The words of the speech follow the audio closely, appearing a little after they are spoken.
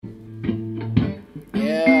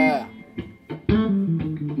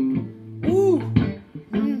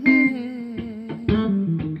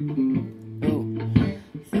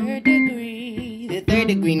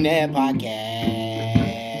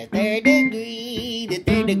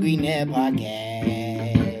Third Degree Net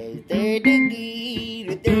Podcast. Third Degree,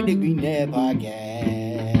 the Third Degree Net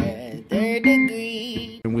Podcast. Third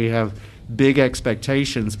Degree. And we have big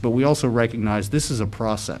expectations, but we also recognize this is a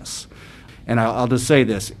process. And I'll just say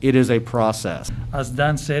this, it is a process. As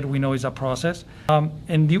Dan said, we know it's a process,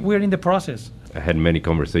 and we're in the process. I had many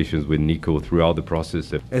conversations with Nico throughout the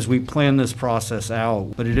process. As we plan this process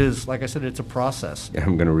out, but it is, like I said, it's a process.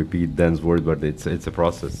 I'm going to repeat Dan's word, but it's a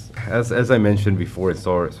process. As I mentioned before,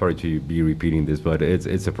 sorry to be repeating this, but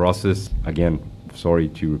it's a process. Again, sorry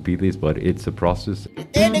to repeat this, but it's a process. The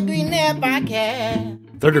Third Degree Net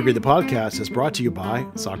Podcast. Third Degree, the podcast, is brought to you by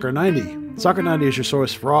Soccer 90. Soccer 90 is your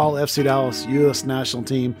source for all FC Dallas, U.S. national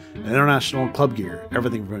team, and international club gear.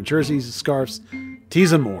 Everything from jerseys, scarves,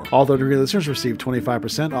 tees, and more. All Third Degree listeners receive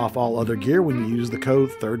 25% off all other gear when you use the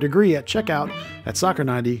code Third Degree at checkout at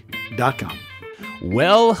soccer90.com.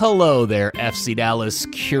 Well, hello there, FC Dallas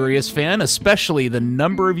curious fan, especially the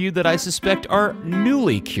number of you that I suspect are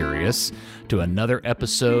newly curious to another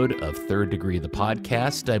episode of Third Degree, the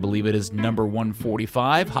podcast. I believe it is number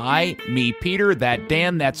 145. Hi, me, Peter, that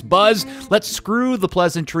Dan, that's Buzz. Let's screw the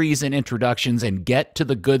pleasantries and introductions and get to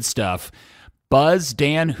the good stuff. Buzz,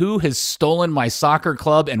 Dan, who has stolen my soccer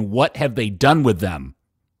club and what have they done with them?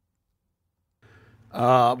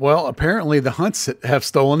 Well, apparently the Hunts have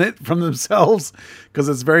stolen it from themselves because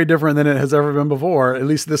it's very different than it has ever been before, at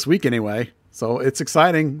least this week anyway. So it's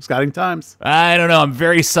exciting times. I don't know. I'm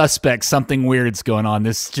very suspect something weird's going on.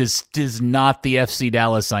 This just is not the FC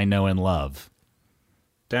Dallas I know and love.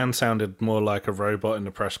 Dan sounded more like a robot in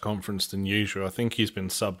the press conference than usual. I think he's been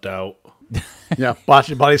subbed out. Yeah,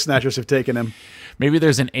 body snatchers have taken him. Maybe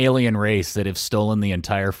there's an alien race that have stolen the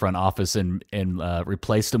entire front office and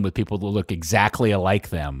replaced them with people that look exactly alike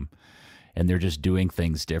them, and they're just doing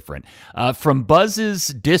things different. From Buzz's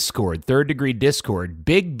Discord, Third Degree Discord,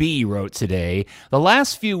 Big B wrote today, the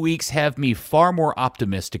last few weeks have me far more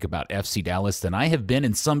optimistic about FC Dallas than I have been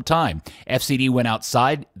in some time. FCD went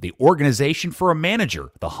outside the organization for a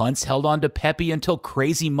manager. The Hunts held on to Pepe until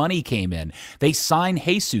crazy money came in. They signed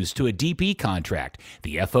Jesus to a DP contract.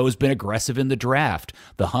 The FO's been aggressive in the draft.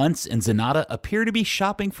 The Hunts and Zanata appear to be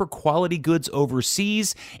shopping for quality goods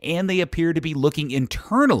overseas, and they appear to be looking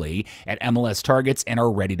internally at MLS targets and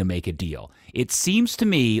are ready to make a deal. It seems to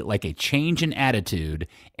me like a change in attitude,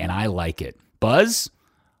 and I like it. Buzz,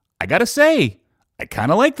 I gotta say, I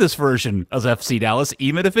kind of like this version of FC Dallas,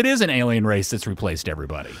 even if it is an alien race that's replaced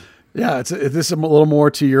everybody. Yeah, this is a little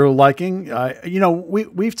more to your liking.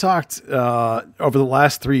 We've talked over the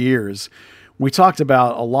last 3 years. We talked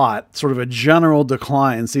about a lot, sort of a general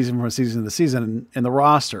decline season from season to season in the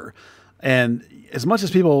roster. And as much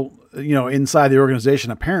as people, inside the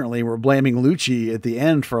organization apparently were blaming Lucci at the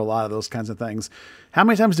end for a lot of those kinds of things, how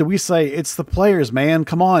many times did we say, it's the players, man,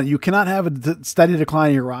 come on, you cannot have a steady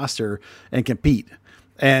decline in your roster and compete?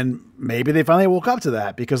 And maybe they finally woke up to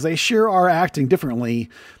that because they sure are acting differently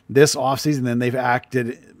this offseason than they've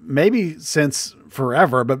acted maybe since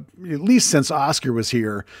forever, but at least since Oscar was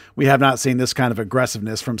here, we have not seen this kind of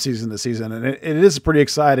aggressiveness from season to season. And it is pretty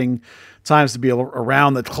exciting times to be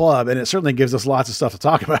around the club, and it certainly gives us lots of stuff to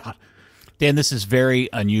talk about. Dan, this is very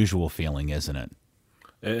unusual feeling, isn't it?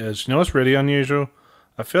 It is. You know what's really unusual?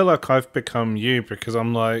 I feel like I've become you because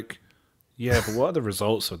I'm like, yeah, but what are the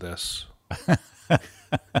results of this?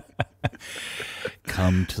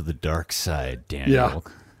 Come to the dark side, Daniel.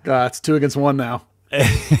 Yeah, it's 2 against 1 now.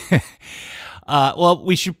 Well,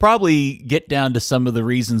 we should probably get down to some of the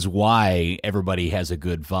reasons why everybody has a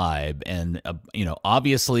good vibe. And,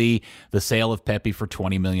 obviously the sale of Pepe for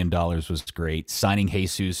 $20 million was great. Signing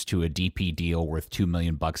Jesus to a DP deal worth $2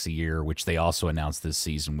 million a year, which they also announced this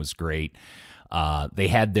season, was great. They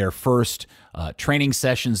had their first training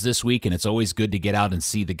sessions this week, and it's always good to get out and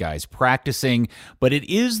see the guys practicing. But it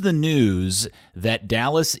is the news that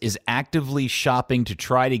Dallas is actively shopping to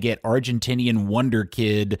try to get Argentinian wonder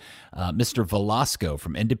kid Mr. Velasco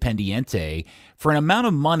from Independiente for an amount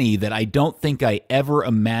of money that I don't think I ever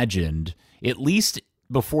imagined, at least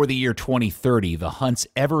before the year 2030, the Hunts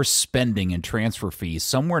ever spending in transfer fees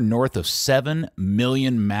somewhere north of 7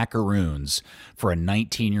 million macaroons for a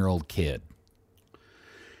 19-year-old kid.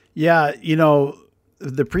 Yeah,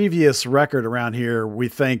 the previous record around here, we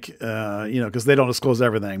think, because they don't disclose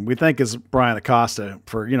everything, we think is Brian Acosta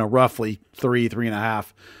for, roughly 3.5,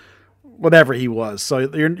 whatever he was. So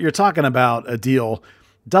you're talking about a deal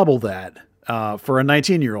double that for a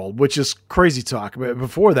 19-year-old, which is crazy talk. But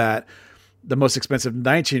before that, the most expensive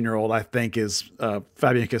 19-year-old, I think, is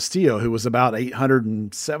Fabian Castillo, who was about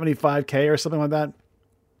 $875K or something like that.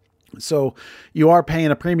 So you are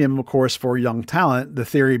paying a premium, of course, for young talent, the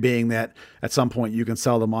theory being that at some point you can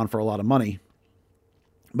sell them on for a lot of money.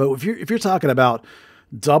 But if you're talking about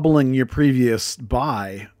doubling your previous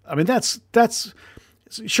buy, I mean that's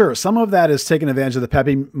sure, some of that is taking advantage of the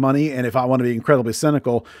Pepe money, and if I want to be incredibly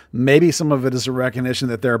cynical, maybe some of it is a recognition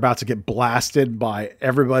that they're about to get blasted by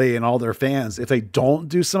everybody and all their fans if they don't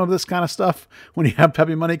do some of this kind of stuff when you have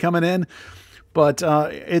Pepe money coming in. But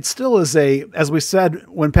it still is as we said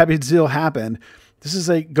when Pepe's deal happened, this is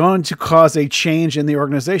going to cause a change in the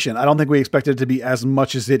organization. I don't think we expected it to be as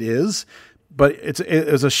much as it is, but it's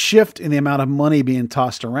a shift in the amount of money being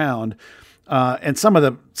tossed around, and some of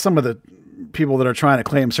the people that are trying to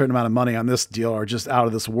claim a certain amount of money on this deal are just out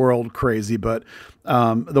of this world crazy. But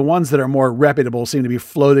the ones that are more reputable seem to be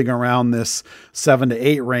floating around this 7 to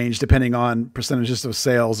 8 range, depending on percentages of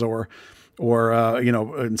sales or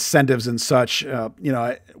incentives and such.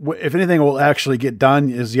 If anything will actually get done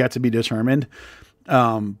is yet to be determined.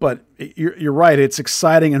 But you're right. It's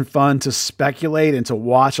exciting and fun to speculate and to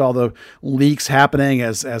watch all the leaks happening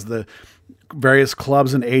as the various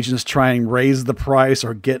clubs and agents try and raise the price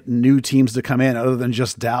or get new teams to come in other than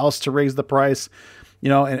just Dallas to raise the price.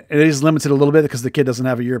 And it is limited a little bit because the kid doesn't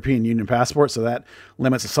have a European Union passport. So that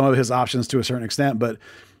limits some of his options to a certain extent. But,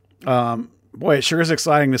 boy, it sure is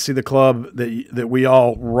exciting to see the club that we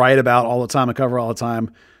all write about all the time and cover all the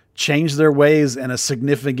time change their ways in a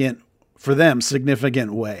significant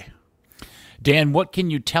way. Dan, what can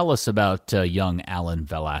you tell us about young Alan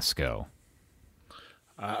Velasco?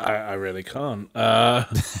 I really can't. I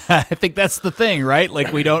think that's the thing, right? Like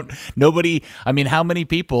how many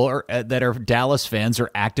people that are Dallas fans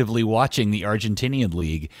are actively watching the Argentinian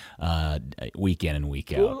league week in and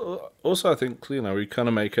week out? Also, I think, we kind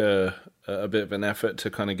of make a bit of an effort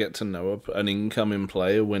to kind of get to know an incoming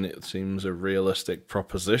player when it seems a realistic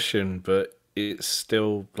proposition, but it's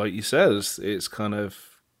still, like you said, it's kind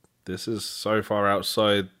of, this is so far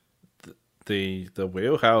outside the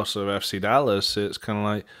wheelhouse of FC Dallas. It's kind of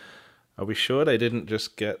like, are we sure they didn't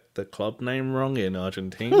just get the club name wrong in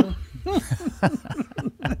Argentina?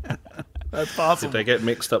 That's possible. Did they get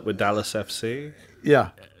mixed up with Dallas FC? Yeah.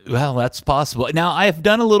 Well, that's possible. Now, I've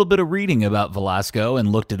done a little bit of reading about Velasco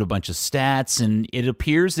and looked at a bunch of stats, and it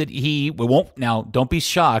appears that don't be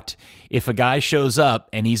shocked if a guy shows up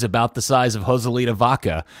and he's about the size of Joselito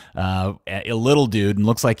Vaca, a little dude, and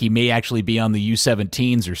looks like he may actually be on the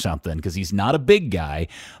U17s or something, because he's not a big guy,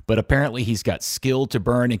 but apparently he's got skill to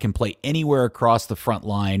burn and can play anywhere across the front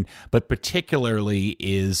line, but particularly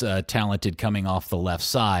is talented coming off the left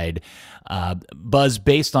side. Buzz,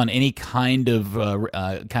 based on any kind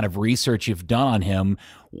of research you've done on him,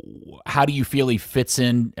 how do you feel he fits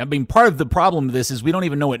in? I mean, part of the problem with this is we don't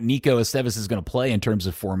even know what Nico Esteves is going to play in terms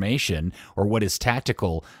of formation or what his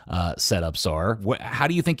tactical setups are. How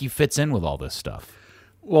do you think he fits in with all this stuff?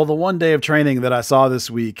 Well, the one day of training that I saw this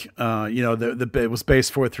week, it was base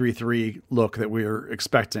 4-3-3 look that we were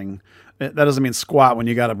expecting. That doesn't mean squat when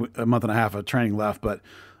you got a month and a half of training left, but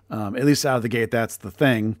at least out of the gate, that's the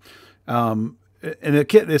thing. And the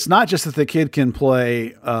kid, it's not just that the kid can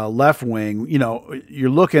play left wing. You're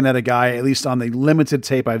looking at a guy, at least on the limited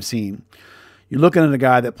tape I've seen, you're looking at a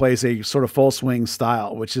guy that plays a sort of full swing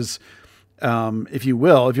style, which is, if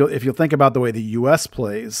you'll think about the way the U.S.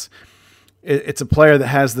 plays, it's a player that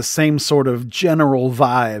has the same sort of general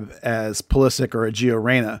vibe as Pulisic or a Gio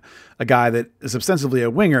Reyna, a guy that is ostensibly a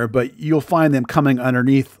winger, but you'll find them coming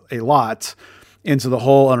underneath a lot into the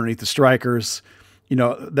hole underneath the strikers.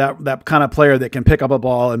 That kind of player that can pick up a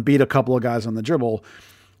ball and beat a couple of guys on the dribble.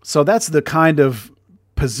 So that's the kind of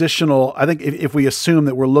positional, I think if we assume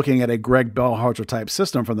that we're looking at a Greg Berhalter type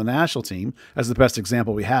system from the national team as the best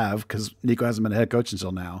example we have, because Nico hasn't been a head coach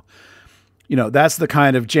until now, that's the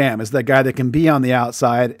kind of jam, is that guy that can be on the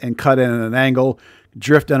outside and cut in at an angle,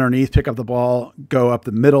 drift underneath, pick up the ball, go up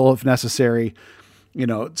the middle if necessary.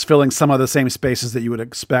 It's filling some of the same spaces that you would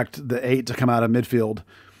expect the 8 to come out of midfield.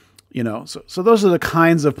 So those are the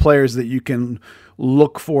kinds of players that you can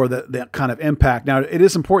look for that kind of impact. Now, it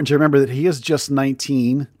is important to remember that he is just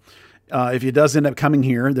 19. If he does end up coming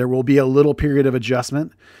here, there will be a little period of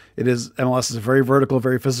adjustment. MLS is a very vertical,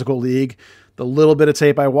 very physical league. The little bit of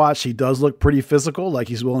tape I watched, he does look pretty physical, like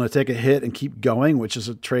he's willing to take a hit and keep going, which is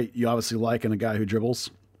a trait you obviously like in a guy who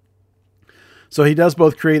dribbles. So he does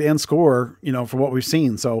both create and score, from what we've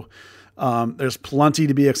seen. So there's plenty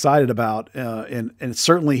to be excited about. And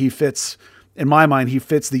certainly he fits, in my mind, he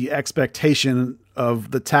fits the expectation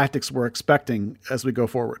of the tactics we're expecting as we go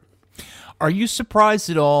forward. Are you surprised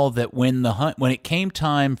at all that when it came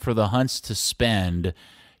time for the Hunts to spend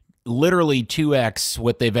literally 2x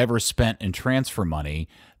what they've ever spent in transfer money,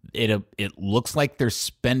 it looks like they're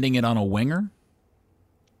spending it on a winger?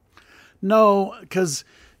 No, because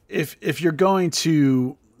if you're going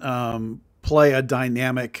to play a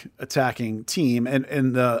dynamic attacking team. And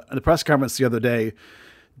in the press conference the other day,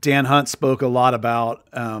 Dan Hunt spoke a lot about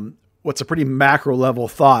what's a pretty macro level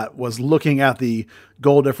thought was looking at the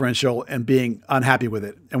goal differential and being unhappy with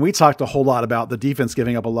it. And we talked a whole lot about the defense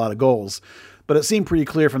giving up a lot of goals, but it seemed pretty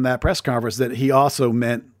clear from that press conference that he also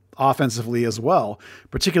meant offensively as well,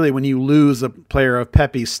 particularly when you lose a player of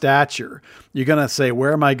Pepe's stature. You're going to say,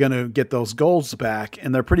 where am I going to get those goals back?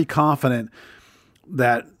 And they're pretty confident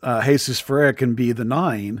that Jesus Ferreira can be the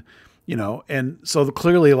 9, and so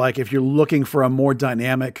clearly, like, if you're looking for a more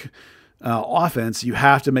dynamic offense, you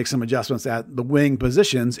have to make some adjustments at the wing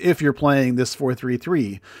positions if you're playing this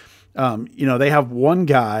 4-3-3. They have one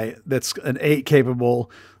guy that's an 8 capable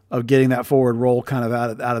of getting that forward roll kind of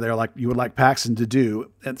out of there, like you would like Paxton to do.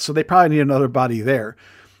 And so they probably need another body there.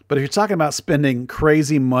 But if you're talking about spending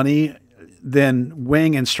crazy money, then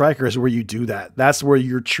wing and striker is where you do that. That's where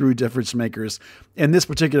your true difference makers in this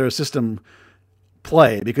particular system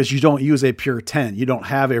play, because you don't use a pure 10. You don't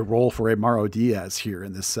have a role for a Mauro Diaz here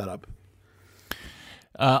in this setup.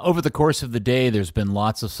 Over the course of the day, there's been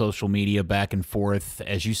lots of social media back and forth,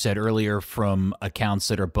 as you said earlier, from accounts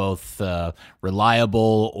that are both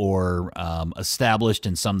reliable or established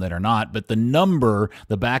and some that are not. But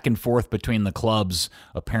the back and forth between the clubs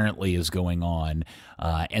apparently is going on,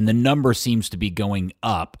 and the number seems to be going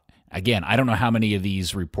up. Again, I don't know how many of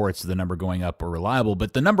these reports of the number going up are reliable,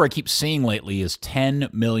 but the number I keep seeing lately is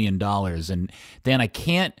 $10 million. And Dan, I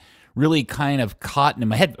can't really kind of cotton in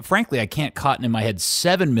my head. Frankly, I can't cotton in my head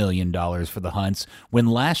 $7 million for the Hunts when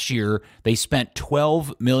last year they spent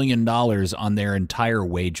 $12 million on their entire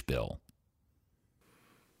wage bill.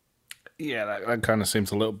 Yeah, that kind of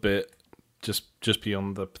seems a little bit just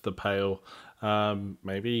beyond the pale.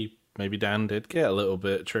 Maybe Dan did get a little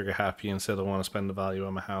bit trigger happy and said, I want to spend the value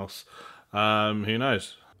on my house. Who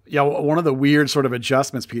knows? Yeah, one of the weird sort of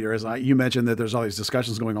adjustments, Peter, is you mentioned that there's all these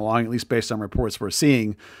discussions going along, at least based on reports we're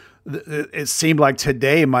seeing. It seemed like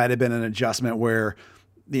today might have been an adjustment where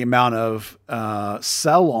the amount of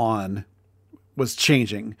sell on was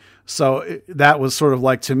changing. So that was sort of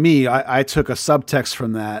like, to me, I took a subtext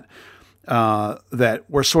from that, that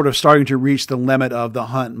we're sort of starting to reach the limit of the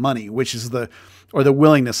Hunt money, which is the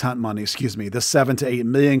willingness Hunt money, the 7 to 8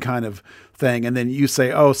 million kind of thing. And then you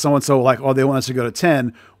say, oh, so-and-so they want us to go to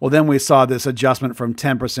 10. Well, then we saw this adjustment from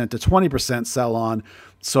 10% to 20% sell on.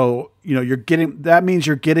 So, that means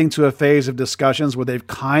you're getting to a phase of discussions where they've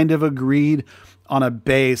kind of agreed on a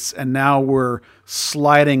base, and now we're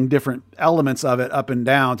sliding different elements of it up and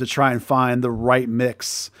down to try and find the right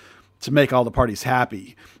mix to make all the parties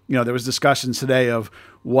happy. There was discussions today of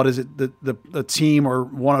what is it, the team or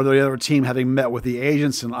one or the other team having met with the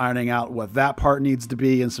agents and ironing out what that part needs to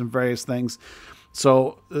be and some various things.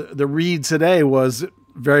 So the read today was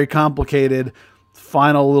very complicated,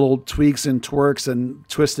 final little tweaks and twerks and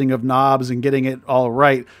twisting of knobs and getting it all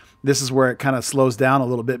right. This is where it kind of slows down a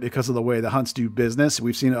little bit because of the way the Hunts do business.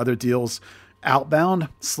 We've seen other deals outbound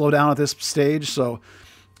slow down at this stage. So,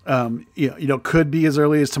 could be as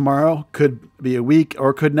early as tomorrow, could be a week,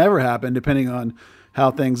 or could never happen, depending on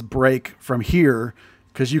how things break from here,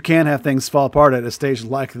 because you can have things fall apart at a stage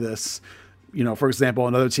like this. For example,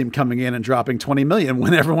 another team coming in and dropping 20 million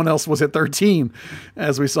when everyone else was at 13,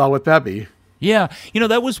 as we saw with Pepe. Yeah,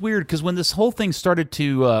 that was weird because when this whole thing started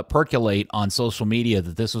to percolate on social media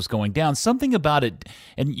that this was going down, something about it,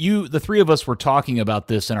 and the three of us were talking about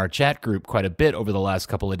this in our chat group quite a bit over the last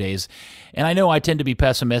couple of days, and I know I tend to be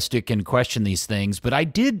pessimistic and question these things, but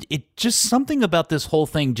something about this whole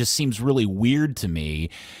thing just seems really weird to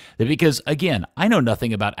me, because, again, I know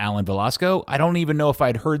nothing about Alan Velasco. I don't even know if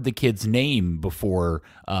I'd heard the kid's name before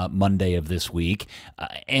Monday of this week,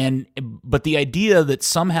 but the idea that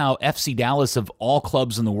somehow FC Dallas, of all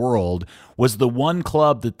clubs in the world, was the one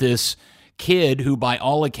club that this kid, who by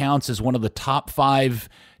all accounts is one of the top 5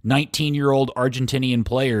 19-year-old Argentinian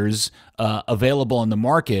players available on the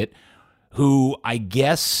market, who I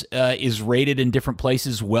guess is rated in different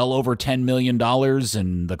places well over $10 million,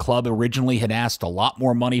 and the club originally had asked a lot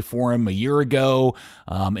more money for him a year ago,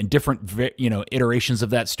 and different iterations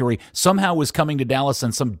of that story, somehow was coming to Dallas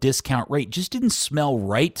on some discount rate. Just didn't smell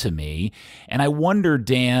right to me. And I wonder,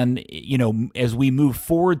 Dan, as we move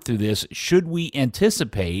forward through this, should we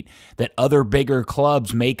anticipate that other bigger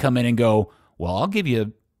clubs may come in and go, well, I'll give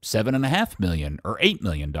you $7.5 million or $8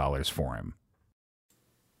 million for him?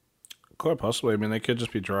 Quite possibly. I mean, they could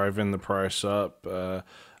just be driving the price up.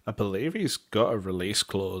 I believe he's got a release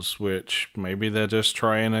clause, which maybe they're just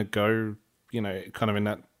trying to go, kind of in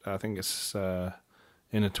that, I think it's in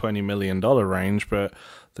a $20 million range, but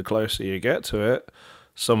the closer you get to it,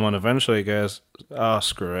 someone eventually goes,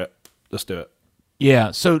 screw it, let's do it.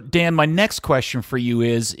 Yeah. So Dan, my next question for you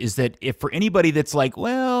is that if for anybody that's like,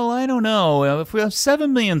 well, I don't know, if we have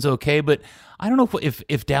 $7 million's okay, but I don't know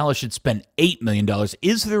if Dallas should spend $8 million.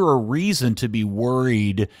 Is there a reason to be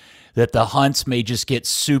worried that the Hunts may just get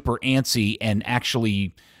super antsy and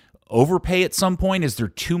actually overpay at some point? Is there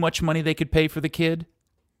too much money they could pay for the kid?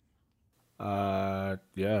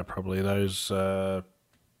 Yeah, probably those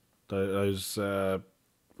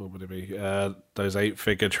what would it be? Those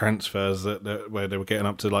 8-figure transfers that where they were getting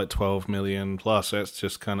up to like 12 million plus. It's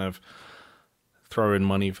just kind of throwing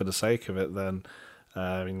money for the sake of it. Then,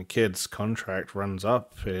 I mean, the kid's contract runs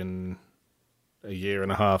up in a year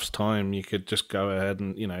and a half's time. You could just go ahead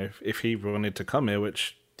and, if he wanted to come here,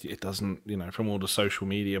 which it doesn't, from all the social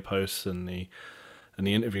media posts and the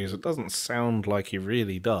interviews, it doesn't sound like he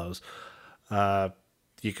really does.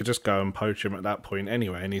 You could just go and poach him at that point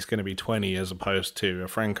anyway, and he's going to be 20 as opposed to a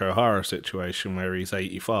Franco Jara situation where he's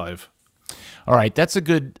 85. All right, that's a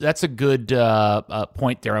good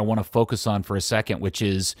point there I want to focus on for a second, which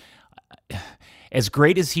is as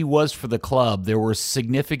great as he was for the club, there were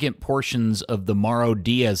significant portions of the Mauro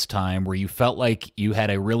Diaz time where you felt like you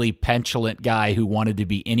had a really petulant guy who wanted to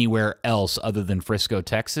be anywhere else other than Frisco,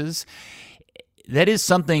 Texas. That is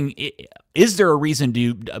something. Is there a reason,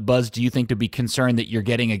 Buzz, do you think, to be concerned that you're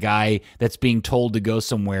getting a guy that's being told to go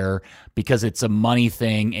somewhere because it's a money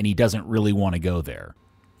thing and he doesn't really want to go there?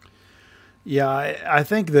 Yeah, I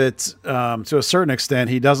think that to a certain extent,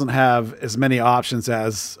 he doesn't have as many options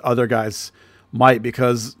as other guys might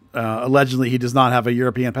because allegedly he does not have a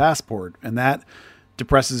European passport, and that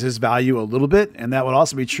depresses his value a little bit. And that would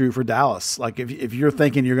also be true for Dallas. Like if you're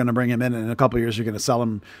thinking you're going to bring him in a couple of years, you're going to sell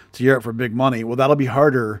him to Europe for big money. Well, that'll be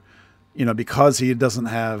harder, because he doesn't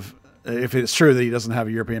have, if it's true that he doesn't have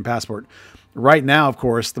a European passport. Right now, of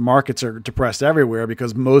course, the markets are depressed everywhere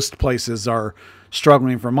because most places are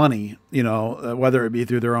struggling for money, whether it be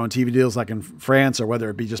through their own TV deals like in France or whether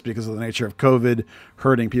it be just because of the nature of COVID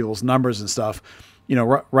hurting people's numbers and stuff.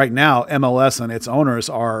 Right now, MLS and its owners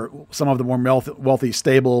are some of the more wealthy,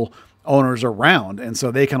 stable owners around. And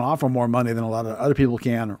so they can offer more money than a lot of other people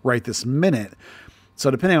can right this minute.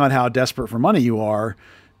 So depending on how desperate for money you are,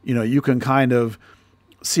 you can kind of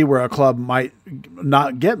see where a club might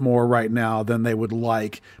not get more right now than they would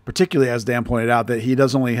like, particularly as Dan pointed out that he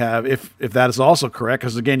does only have, if that is also correct,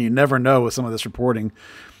 because again, you never know with some of this reporting,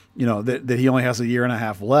 that he only has a year and a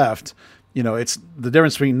half left. It's the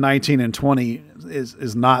difference between 19 and 20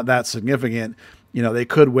 is not that significant. They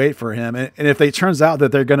could wait for him. And if it turns out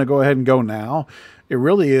that they're going to go ahead and go now, it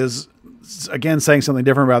really is, again, saying something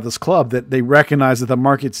different about this club, that they recognize that the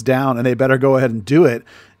market's down and they better go ahead and do it,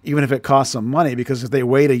 even if it costs them money, because if they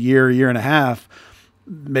wait a year and a half,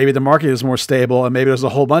 maybe the market is more stable and maybe there's a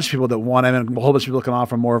whole bunch of people that want him and a whole bunch of people can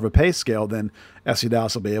offer more of a pay scale than FC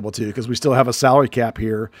Dallas will be able to, because we still have a salary cap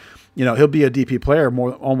here. He'll be a DP player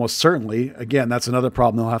almost certainly. Again, that's another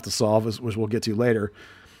problem they'll have to solve, which we'll get to later.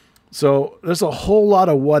 So there's a whole lot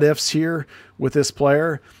of what ifs here with this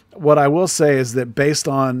player. What I will say is that based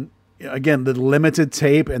on, again, the limited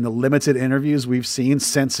tape and the limited interviews we've seen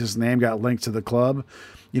since his name got linked to the club,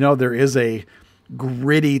 there is a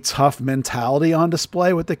gritty, tough mentality on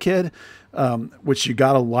display with the kid, which you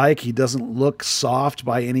got to like. He doesn't look soft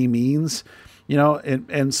by any means,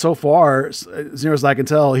 and so far, as near as I can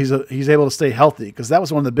tell, he's able to stay healthy, because that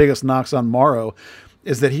was one of the biggest knocks on Mauro,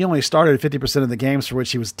 is that he only started 50% of the games for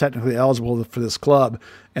which he was technically eligible for this club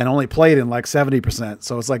and only played in like 70%.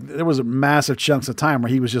 So it's like there was massive chunks of time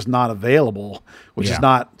where he was just not available, which is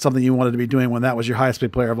not something you wanted to be doing when that was your highest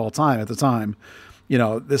paid player of all time at the time.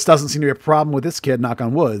 This doesn't seem to be a problem with this kid, knock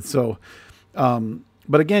on wood. So,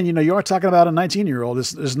 but again, you are talking about a 19-year-old.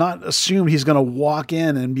 It's not assumed he's going to walk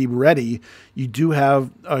in and be ready. You do have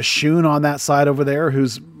a Schoen on that side over there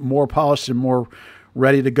who's more polished and more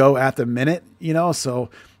ready to go at the minute, So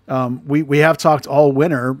we have talked all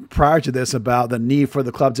winter prior to this about the need for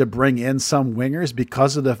the club to bring in some wingers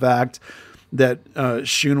because of the fact that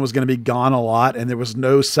Schoen was going to be gone a lot and there was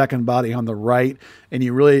no second body on the right. And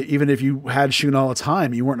you really, even if you had Schoen all the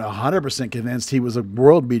time, you weren't 100% convinced he was a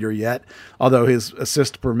world beater yet, although his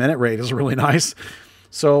assist per minute rate is really nice.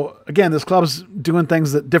 So again, this club's doing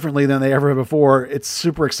things differently than they ever have before. It's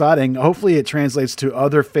super exciting. Hopefully it translates to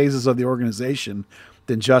other phases of the organization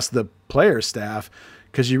than just the player staff,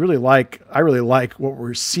 because I really like what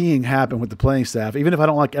we're seeing happen with the playing staff. Even if I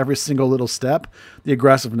don't like every single little step, the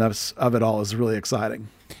aggressiveness of it all is really exciting.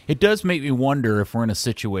 It does make me wonder if we're in a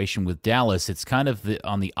situation with Dallas. It's kind of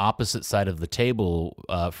on the opposite side of the table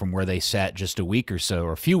from where they sat just a week or so,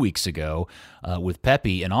 or a few weeks ago, with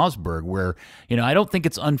Pepe and Osberg, where, I don't think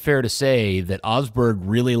it's unfair to say that Osberg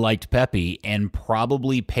really liked Pepe and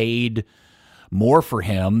probably paid more for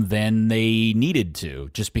him than they needed to,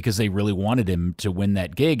 just because they really wanted him to win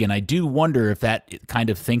that gig. And I do wonder if that kind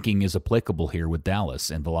of thinking is applicable here with Dallas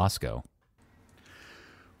and Velasco.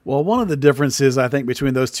 Well, one of the differences I think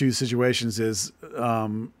between those two situations is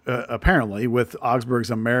apparently with Augsburg's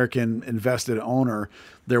American invested owner,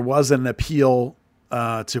 there was an appeal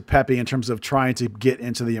to Pepe in terms of trying to get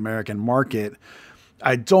into the American market.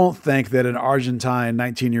 I don't think that an Argentine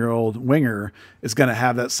 19-year-old winger is going to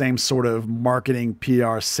have that same sort of marketing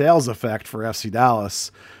PR sales effect for FC Dallas.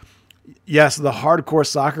 Yes, the hardcore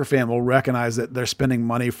soccer fan will recognize that they're spending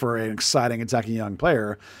money for an exciting attacking young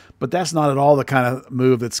player, but that's not at all the kind of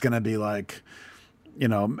move that's going to be like,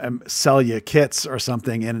 sell you kits or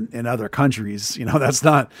something in other countries.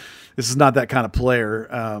 This is not that kind of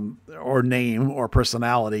player or name or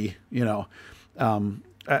personality,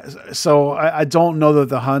 So I don't know that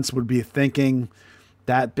the Hunts would be thinking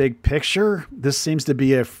that big picture. This seems to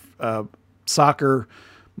be a soccer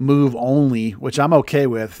move only, which I'm okay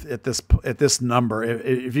with at this number.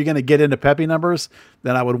 If you're going to get into Pepe numbers,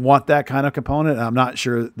 then I would want that kind of component. And I'm not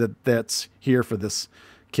sure that that's here for this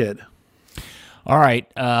kid. All right.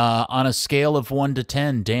 On a scale of 1 to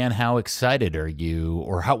 10, Dan, how excited are you?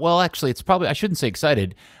 Or how? Well, actually, it's probably, I shouldn't say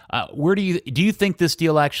excited. Where do you think this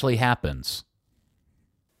deal actually happens?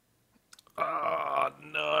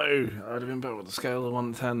 No, I'd have been better with the scale of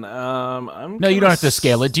 1 to 10. No, you don't have to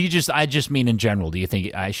scale it. I just mean in general. Do you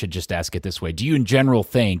think, I should just ask it this way, do you in general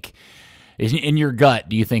think, in your gut,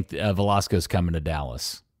 do you think Velasco's coming to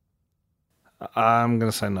Dallas? I'm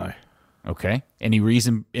going to say no. Okay. Any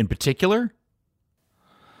reason in particular?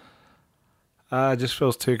 It just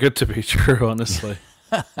feels too good to be true, honestly.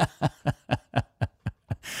 I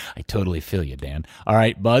totally feel you, Dan. All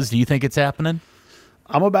right, Buzz, do you think it's happening?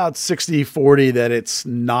 I'm about 60-40 that it's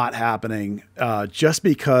not happening, just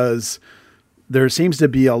because there seems to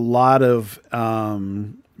be a lot of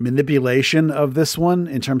manipulation of this one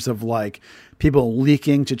in terms of like people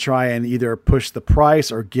leaking to try and either push the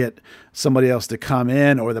price or get somebody else to come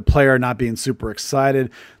in, or the player not being super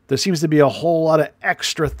excited. There seems to be a whole lot of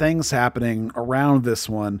extra things happening around this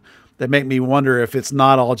one that make me wonder if it's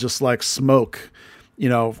not all just like smoke,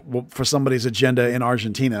 for somebody's agenda in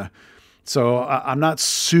Argentina. So I'm not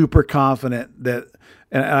super confident that,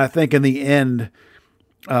 and I think in the end,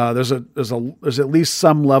 there's at least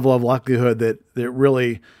some level of likelihood that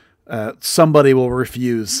really somebody will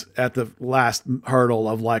refuse at the last hurdle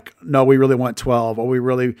of like, no, we really want 12,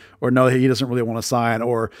 or no, he doesn't really want to sign,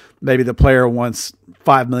 or maybe the player wants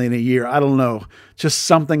 $5 million a year. I don't know. Just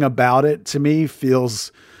something about it to me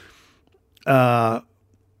feels not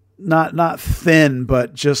thin,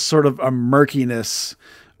 but just sort of a murkiness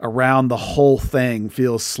around the whole thing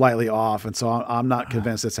feels slightly off. And so I'm not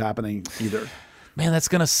convinced it's happening either. Man, that's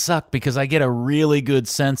going to suck, because I get a really good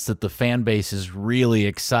sense that the fan base is really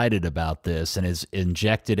excited about this and has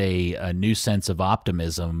injected a new sense of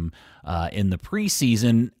optimism in the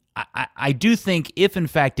preseason. I do think if, in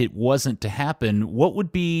fact, it wasn't to happen,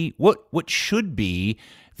 what should be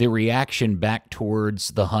the reaction back towards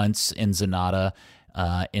the Hunts and Zanata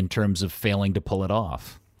in terms of failing to pull it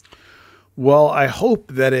off? Well, I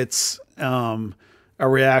hope that it's a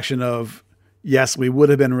reaction of, yes, we would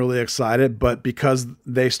have been really excited, but because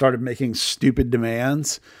they started making stupid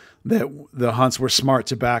demands, that the Hunts were smart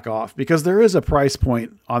to back off, because there is a price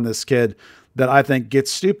point on this kid that I think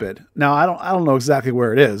gets stupid. Now, I don't know exactly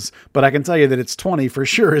where it is, but I can tell you that it's 20 for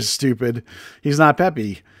sure is stupid. He's not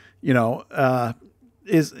Pepe,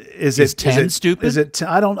 Is it 10 stupid? Is it?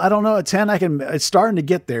 I don't know. At 10, it's starting to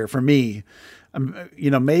get there for me.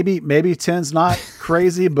 Maybe 10's not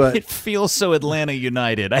crazy, but it feels so Atlanta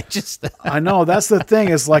United. I know that's the thing,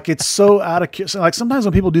 is like, it's so out of, like sometimes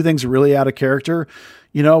when people do things really out of character,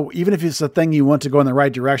 even if it's a thing you want to go in the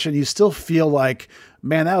right direction, you still feel like,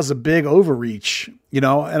 man, that was a big overreach, and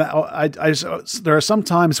I there are some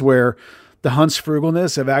times where the Hunts'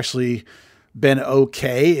 frugalness have actually been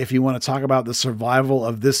okay if you want to talk about the survival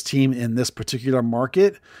of this team in this particular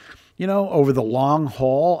market, over the long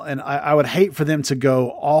haul. And I would hate for them to go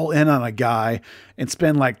all in on a guy and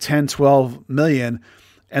spend like 10, 12 million.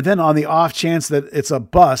 And then on the off chance that it's a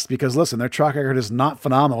bust, because listen, their track record is not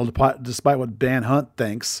phenomenal despite what Dan Hunt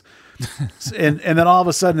thinks. and then all of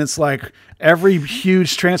a sudden it's like every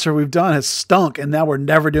huge transfer we've done has stunk, and now we're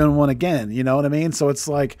never doing one again. You know what I mean? So it's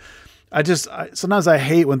like, sometimes I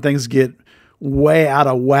hate when things get way out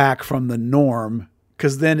of whack from the norm,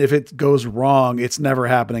 because then if it goes wrong, it's never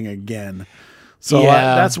happening again. So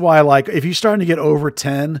that's why, like, if you're starting to get over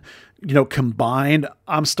 10, combined,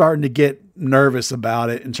 I'm starting to get nervous about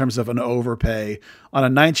it in terms of an overpay on a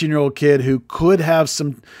 19-year-old kid who could have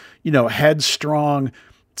some, headstrong,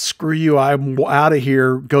 screw you, I'm out of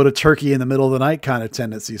here, go to Turkey in the middle of the night kind of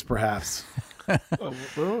tendencies, perhaps.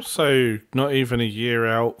 We're also not even a year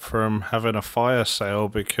out from having a fire sale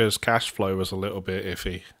because cash flow was a little bit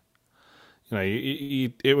iffy. You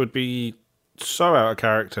know, it would be so out of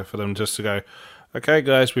character for them just to go, okay,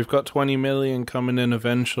 guys, we've got 20 million coming in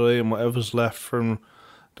eventually, and whatever's left from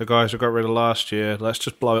the guys who got rid of last year, let's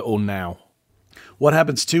just blow it all now. What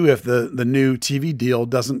happens too if the new TV deal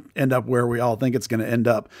doesn't end up where we all think it's going to end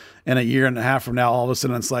up, and a year and a half from now, all of a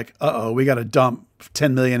sudden it's like, we got to dump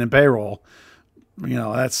 10 million in payroll. You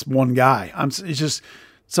know, that's one guy. It's just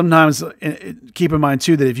sometimes keep in mind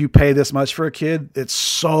too that if you pay this much for a kid, it's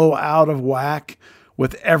so out of whack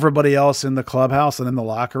with everybody else in the clubhouse and in the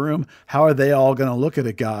locker room. How are they all going to look at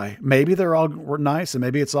a guy? Maybe they're all nice and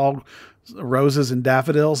maybe it's all roses and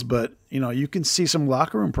daffodils, but you know, you can see some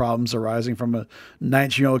locker room problems arising from a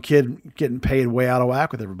 19-year-old kid getting paid way out of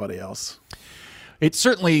whack with everybody else. It's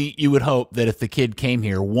certainly, you would hope that if the kid came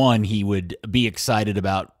here, one, he would be excited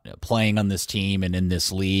about playing on this team and in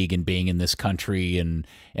this league and being in this country and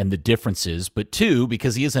the differences. But two,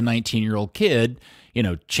 because he is a 19-year-old kid, you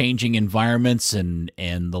know, changing environments and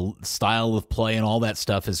the style of play and all that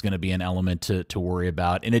stuff is going to be an element to worry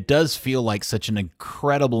about. And it does feel like such an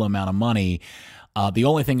incredible amount of money. The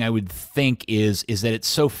only thing I would think is that it's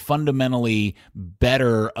so fundamentally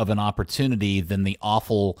better of an opportunity than the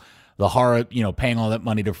Hara, you know, paying all that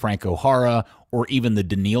money to Franco Hara, or even the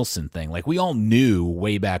Danielson thing. Like, we all knew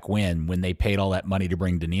way back when they paid all that money to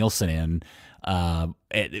bring Danielson in,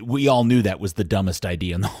 we all knew that was the dumbest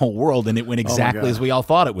idea in the whole world, and it went exactly as we all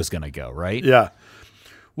thought it was going to go, right? Yeah.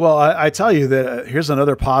 Well, I tell you that here's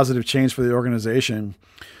another positive change for the organization.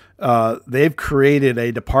 They've created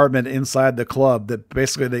a department inside the club that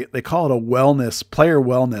basically they call it a wellness, player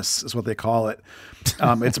wellness is what they call it.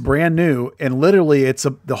 It's brand new, and literally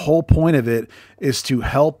the whole point of it is to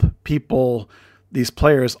help people, these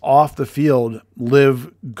players off the field,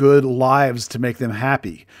 live good lives to make them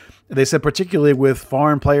happy. They said particularly with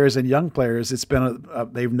foreign players and young players, it's been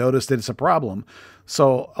they've noticed that it's a problem.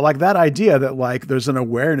 So like that idea that like there's an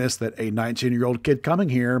awareness that a 19-year-old kid coming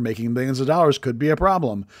here making millions of dollars could be a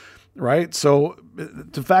problem, right? So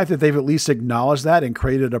the fact that they've at least acknowledged that and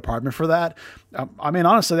created a department for that, I mean,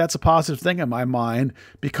 honestly, that's a positive thing in my mind,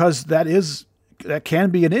 because that can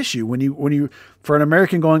be an issue when you for an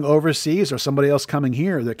American going overseas or somebody else coming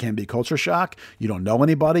here. There can be culture shock. You don't know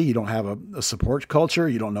anybody. You don't have a support culture.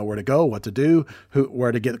 You don't know where to go, what to do,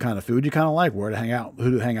 where to get the kind of food you kind of like, where to hang out,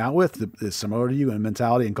 who to hang out with is similar to you in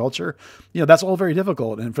mentality and culture. You know, that's all very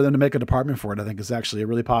difficult. And for them to make a department for it, I think is actually a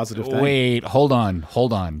really positive thing. Wait, hold on.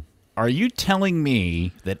 Are you telling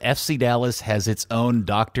me that FC Dallas has its own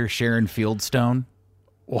Dr. Sharon Fieldstone?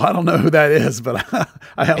 Well, I don't know who that is, but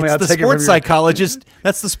it's the sports psychologist.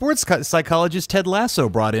 That's the sports psychologist Ted Lasso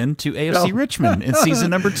brought in to AFC Richmond in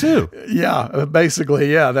season number 2. Yeah, basically,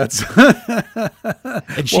 yeah. That's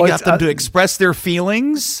and she got them to express their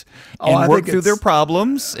feelings and work through their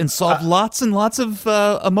problems and solve lots and lots of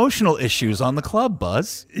emotional issues on the club,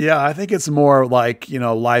 Buzz. Yeah, I think it's more like, you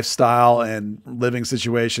know, lifestyle and living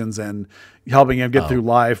situations and helping him get through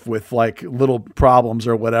life with like little problems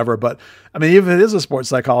or whatever. But I mean, even if it is a sports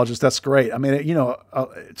psychologist, that's great. I mean, you know,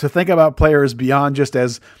 to think about players beyond just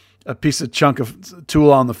as a chunk of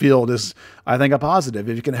tool on the field is, I think, a positive.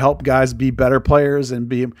 If you can help guys be better players and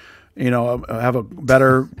be, you know, have a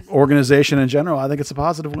better organization in general, I think it's a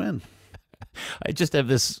positive win. I just have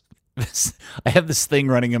this thing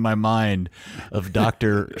running in my mind of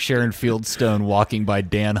Dr. Sharon Fieldstone walking by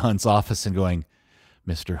Dan Hunt's office and going,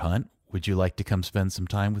 "Mr. Hunt, would you like to come spend some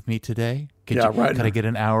time with me today? Could I get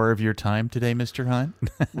an hour of your time today, Mr. Hunt?"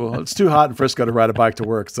 Well, it's too hot in Frisco to ride a bike to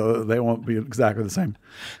work, so they won't be exactly the same.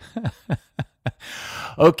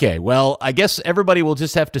 Okay, well, I guess everybody will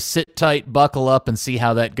just have to sit tight, buckle up, and see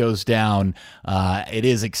how that goes down. It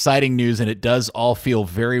is exciting news, and it does all feel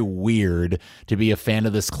very weird to be a fan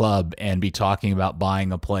of this club and be talking about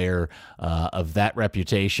buying a player of that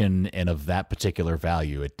reputation and of that particular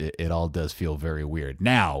value. It all does feel very weird.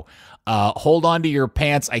 Now, hold on to your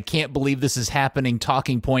pants. I can't believe this is happening.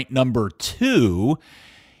 Talking point number 2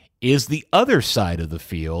 is the other side of the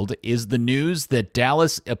field, is the news that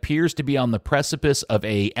Dallas appears to be on the precipice of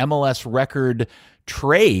a MLS record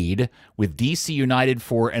trade with DC United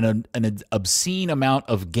for an obscene amount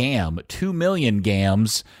of GAM, 2 million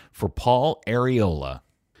GAMs for Paul Arriola.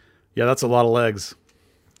 Yeah, that's a lot of legs.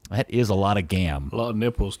 That is a lot of GAM. A lot of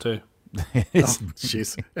nipples, too.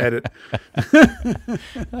 Jeez, edit.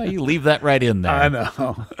 You leave that right in there. I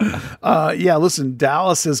know. Yeah, listen,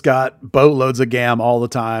 Dallas has got boatloads of GAM all the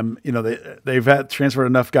time. You know, they've had transferred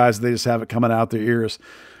enough guys, they just have it coming out their ears.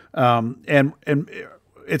 And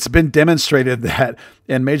it's been demonstrated that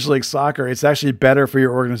in Major League Soccer, it's actually better for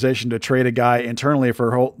your organization to trade a guy internally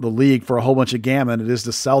for the league for a whole bunch of GAM than it is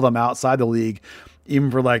to sell them outside the league,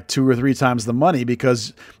 even for like 2 or 3 times the money,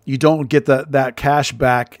 because you don't get that cash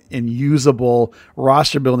back in usable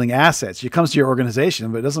roster building assets. It comes to your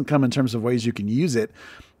organization, but it doesn't come in terms of ways you can use it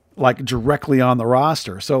like directly on the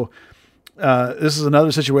roster. So this is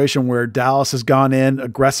another situation where Dallas has gone in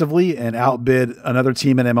aggressively and outbid another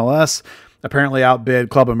team in MLS, apparently outbid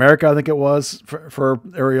Club America, I think it was, for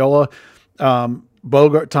Areola. Tom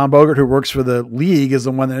Bogert, who works for the league, is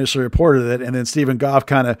the one that initially reported it. And then Stephen Goff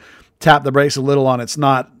kind of tapped the brakes a little on it's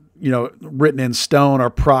not, written in stone or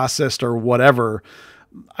processed or whatever.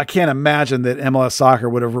 I can't imagine that MLS Soccer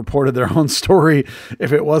would have reported their own story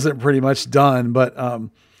if it wasn't pretty much done. But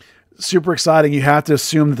super exciting. You have to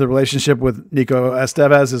assume that the relationship with Nico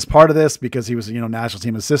Estevez is part of this because he was, national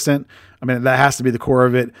team assistant. I mean, that has to be the core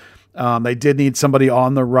of it. They did need somebody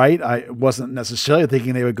on the right. I wasn't necessarily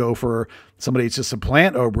thinking they would go for somebody to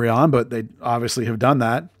supplant Obrian, but they obviously have done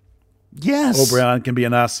that. Yes. Obrian can be a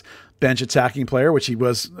nice bench attacking player, which he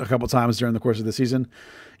was a couple times during the course of the season.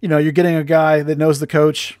 You're getting a guy that knows the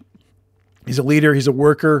coach. He's a leader. He's a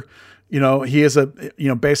worker. He is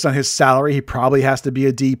based on his salary, he probably has to be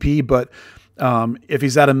a DP, but if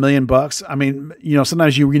he's at $1 million, I mean,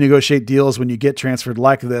 sometimes you renegotiate deals when you get transferred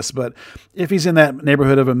like this, but if he's in that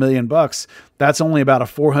neighborhood of $1 million, that's only about a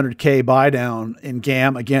 $400K buy down in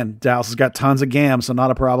GAM. Again, Dallas has got tons of GAM, so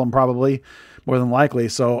not a problem, probably more than likely.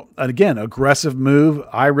 So again, aggressive move.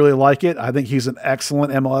 I really like it. I think he's an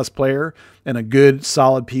excellent MLS player and a good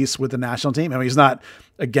solid piece with the national team. I mean, he's not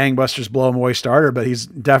a gangbusters blow him away starter, but he's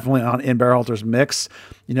definitely in Berhalter's mix.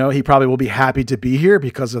 He probably will be happy to be here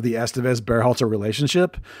because of the Estevez-Berhalter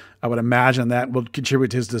relationship. I would imagine that will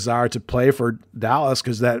contribute to his desire to play for Dallas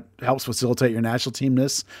because that helps facilitate your national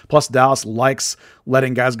teamness. Plus, Dallas likes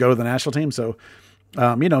letting guys go to the national team. So,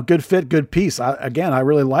 good fit, good piece. I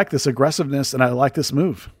really like this aggressiveness and I like this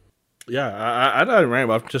move. Yeah, I don't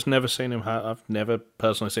know. I've just never seen him. I've never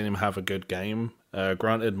personally seen him have a good game.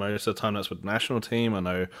 Granted, most of the time that's with the national team. I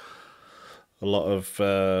know a lot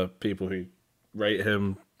of people who rate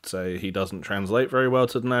him say he doesn't translate very well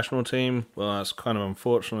to the national team. Well, that's kind of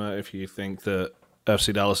unfortunate if you think that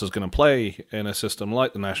FC Dallas is going to play in a system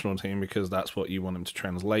like the national team because that's what you want him to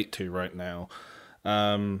translate to right now.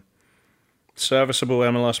 Serviceable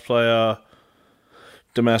MLS player.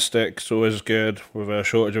 Domestic's always good with a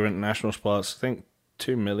shortage of international spots. I think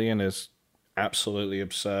 $2 million is absolutely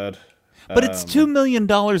absurd. But it's $2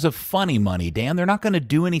 million of funny money, Dan. They're not going to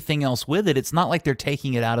do anything else with it. It's not like they're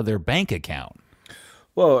taking it out of their bank account.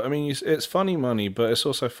 Well, I mean, it's funny money, but it's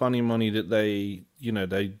also funny money that they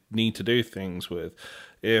need to do things with.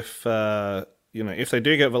 If if they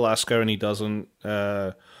do get Velasco and he doesn't,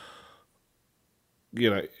 and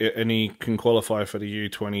he can qualify for the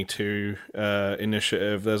U22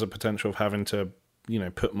 initiative, there's a potential of having to,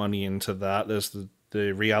 put money into that. There's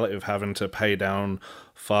the reality of having to pay down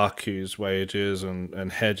Faku's wages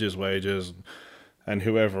and Hedges' wages and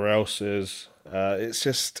whoever else is. It's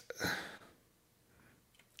just,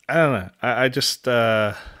 I don't know. I just,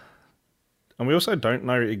 and we also don't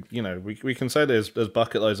know, we can say there's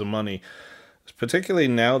bucket loads of money. Particularly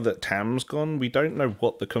now that Tam's gone, we don't know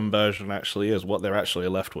what the conversion actually is, what they're actually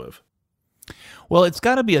left with. Well, it's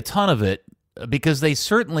got to be a ton of it because they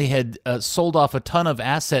certainly had sold off a ton of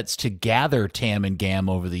assets to gather Tam and GAM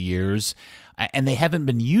over the years, and they haven't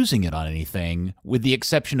been using it on anything with the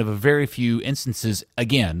exception of a very few instances,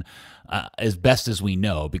 again, as best as we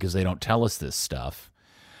know because they don't tell us this stuff.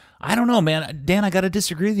 I don't know, man. Dan, I got to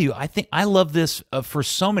disagree with you. I think I love this for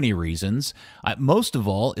so many reasons. Most of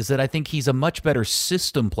all is that I think he's a much better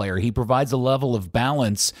system player. He provides a level of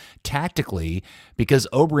balance tactically because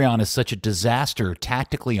Obrian is such a disaster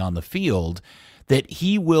tactically on the field that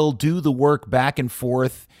he will do the work back and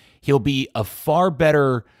forth. He'll be a far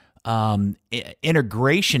better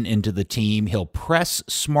integration into the team. He'll press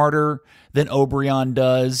smarter than Obrian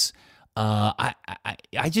does.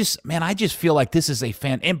 I just feel like this is a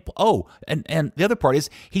fan. And the other part is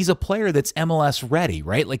he's a player that's MLS ready,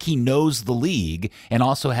 right? Like he knows the league and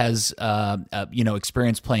also has,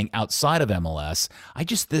 experience playing outside of MLS. I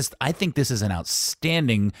think this is an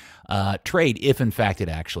outstanding trade if in fact it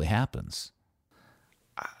actually happens.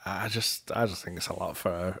 I just think it's a lot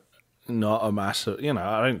for not a massive,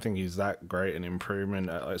 I don't think he's that great an improvement.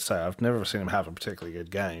 Like I say, I've never seen him have a particularly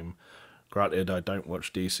good game. Granted, I don't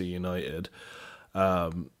watch DC United,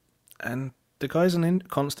 and the guy's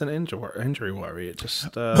constant injury worry. It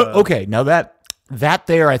just okay. Now that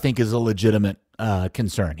there, I think, is a legitimate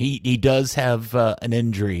concern. He does have an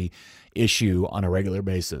injury issue on a regular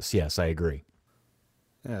basis. Yes, I agree.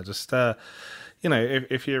 Yeah, just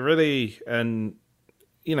if you're really, and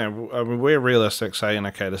I mean, we're realistic saying,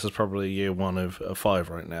 okay, this is probably year one of 5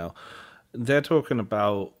 right now. They're talking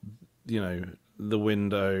about, the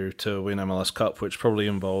window to win MLS Cup, which probably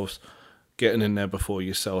involves getting in there before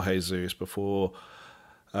you sell Jesus, before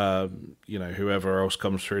whoever else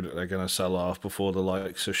comes through that they're going to sell off, before the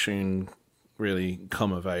likes of Shun really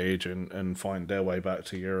come of age and find their way back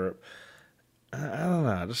to Europe. I don't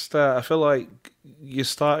know. Just I feel like you're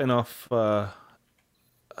starting off.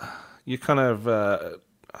 You're kind of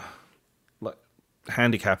like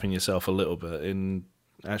handicapping yourself a little bit in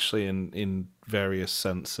various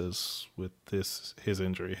senses with his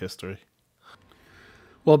injury history.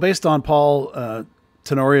 Well, based on Paul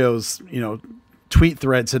Tenorio's tweet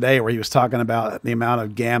thread today, where he was talking about the amount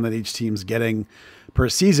of GAM that each team's getting per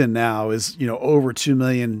season now is over $2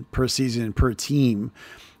 million per season per team.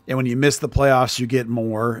 And when you miss the playoffs, you get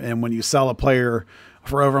more. And when you sell a player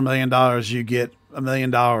for over $1 million, you get $1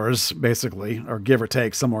 million basically, or give or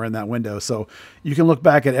take somewhere in that window. So you can look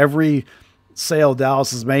back at every sale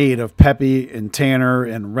Dallas has made of Pepe and Tanner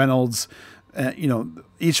and Reynolds.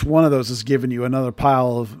 Each one of those has given you another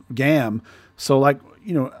pile of GAM. So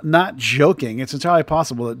not joking, it's entirely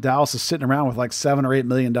possible that Dallas is sitting around with like $7 or $8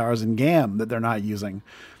 million in GAM that they're not using.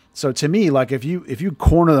 So to me, like if you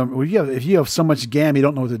corner them, if you have so much GAM you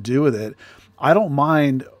don't know what to do with it, I don't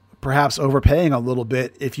mind perhaps overpaying a little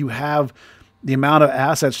bit if you have the amount of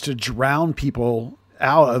assets to drown people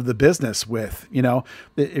out of the business with.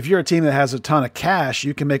 If you're a team that has a ton of cash,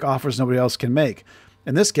 you can make offers nobody else can make.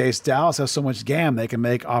 In this case, Dallas has so much GAM they can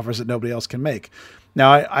make offers that nobody else can make.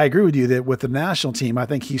 Now, I agree with you that with the national team, I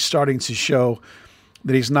think he's starting to show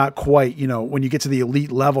that he's not quite, when you get to the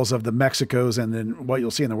elite levels of the Mexicos and then what you'll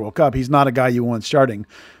see in the World Cup, he's not a guy you want starting.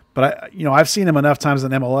 But I've seen him enough times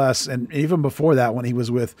in MLS, and even before that, when he was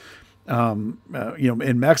with,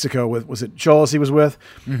 in Mexico with, was it Cholos he was with?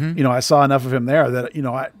 Mm-hmm. I saw enough of him there that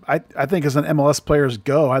I think as an MLS players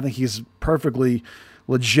go, I think he's perfectly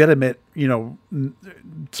legitimate,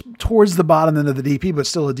 towards the bottom end of the DP, but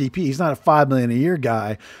still a DP. He's not a $5 million a year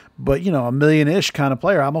guy, but $1 million-ish kind of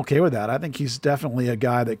player. I'm okay with that. I think he's definitely a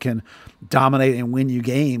guy that can dominate and win you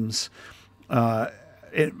games.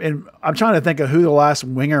 And I'm trying to think of who the last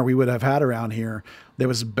winger we would have had around here that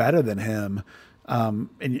was better than him. And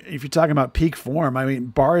if you're talking about peak form, I mean,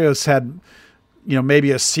 Barrios had,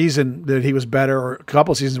 maybe a season that he was better, or a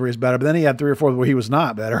couple of seasons where he was better, but then he had 3 or 4 where he was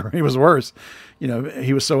not better. He was worse.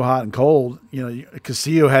 He was so hot and cold.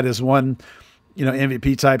 Casillo had his one,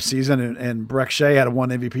 MVP type season, and Breck Shea had a one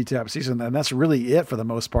MVP type season, and that's really it for the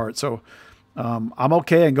most part. So I'm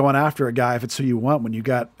okay in going after a guy if it's who you want when you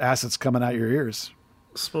got assets coming out your ears.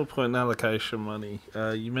 Small point in allocation money.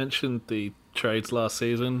 You mentioned the trades last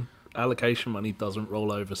season. Allocation money doesn't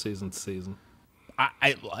roll over season to season.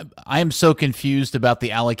 I am so confused about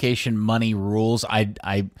the allocation money rules.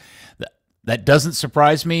 That doesn't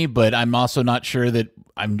surprise me, but I'm also not sure that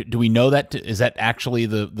do we know that is that actually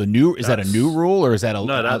the new, is that a new rule, or is that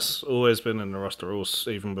no, that's always been in the roster rules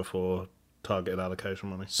even before targeted allocation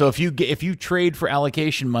money. So if you trade for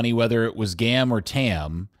allocation money, whether it was GAM or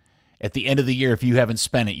TAM, at the end of the year, if you haven't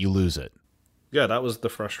spent it, you lose it. Yeah, that was the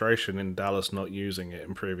frustration in Dallas not using it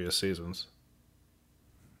in previous seasons.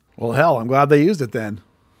 Well, hell, I'm glad they used it then.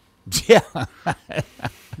 Yeah.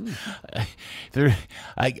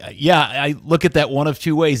 I look at that one of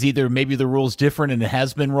two ways. Either maybe the rule's different and it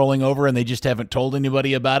has been rolling over and they just haven't told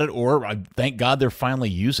anybody about it, or thank God they're finally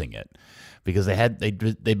using it, because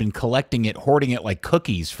they've been collecting it, hoarding it like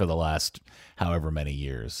cookies for the last however many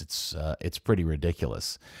years. It's pretty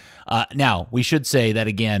ridiculous. Now, we should say that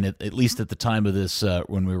again, at least at the time of this,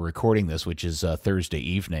 when we were recording this, which is Thursday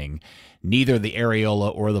evening, neither the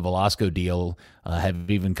Arriola or the Velasco deal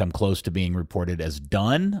have even come close to being reported as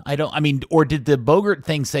done. Or did the Bogert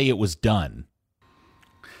thing say it was done?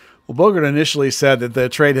 Well, Bogert initially said that the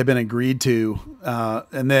trade had been agreed to,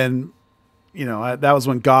 and then, that was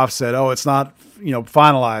when Goff said, "Oh, it's not,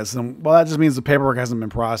 finalized." And well, that just means the paperwork hasn't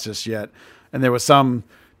been processed yet. And there was some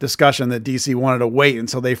discussion that DC wanted to wait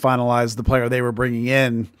until they finalized the player they were bringing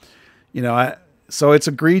in, so it's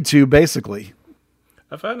agreed to basically.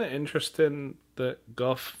 I found it interesting that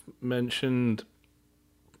Goff mentioned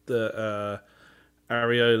that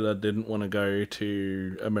Arriola didn't want to go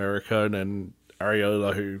to America, and then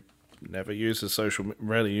Arriola, who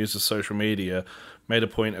rarely uses social media, made a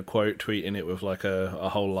point of quote tweeting it with like a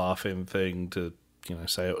whole laughing thing to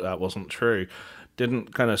say that wasn't true.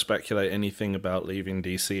 Didn't kind of speculate anything about leaving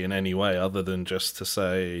DC in any way other than just to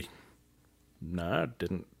say, no,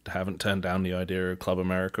 haven't turned down the idea of Club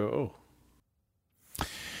America at all.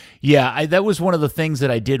 Yeah, that was one of the things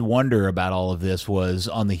that I did wonder about all of this was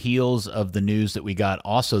on the heels of the news that we got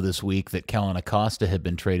also this week that Kellen Acosta had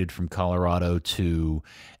been traded from Colorado to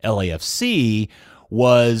LAFC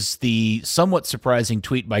was the somewhat surprising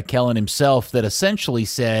tweet by Kellen himself that essentially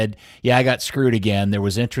said, yeah, I got screwed again. There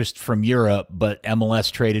was interest from Europe, but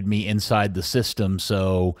MLS traded me inside the system,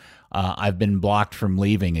 so I've been blocked from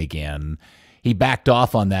leaving again. He backed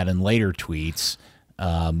off on that in later tweets.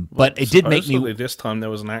 But it did make me. This time there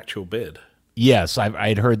was an actual bid. Yes,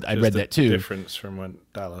 I'd read that too. Difference from when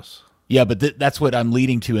Dallas. Yeah, but that's what I'm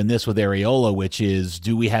leading to in this with Areola, which is,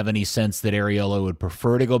 do we have any sense that Areola would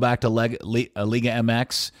prefer to go back to Liga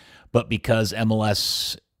MX, but because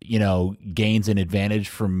MLS, gains an advantage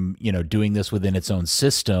from, doing this within its own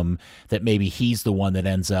system, that maybe he's the one that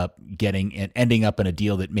ends up ending up in a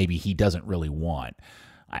deal that maybe he doesn't really want.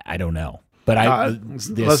 I don't know. But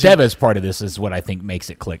the Estevez part of this is what I think makes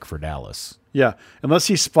it click for Dallas. Yeah, unless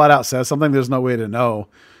he flat out says something, there's no way to know.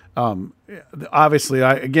 Obviously,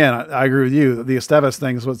 I agree with you. The Estevez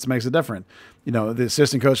thing is what makes it different. The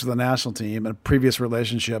assistant coach of the national team, a previous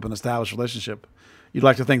relationship, an established relationship. You'd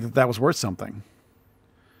like to think that was worth something.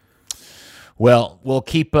 Well, we'll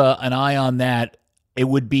keep an eye on that. It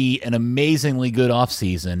would be an amazingly good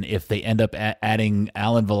offseason if they end up adding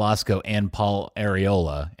Alan Velasco and Paul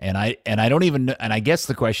Areola. And I don't even know, and I guess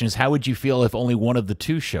the question is, how would you feel if only one of the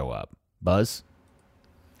two show up? Buzz?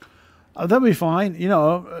 That'd be fine.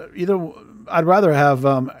 Either I'd rather have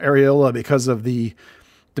Areola because of the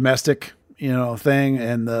domestic, thing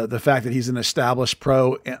and the fact that he's an established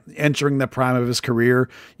pro entering the prime of his career.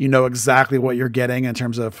 You know exactly what you're getting in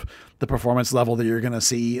terms of the performance level that you're going to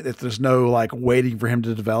see. If there's no waiting for him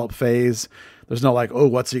to develop phase, there's no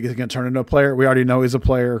what's he going to turn into a player? We already know he's a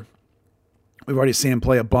player. We've already seen him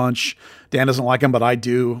play a bunch. Dan doesn't like him, but I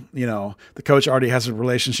do. The coach already has a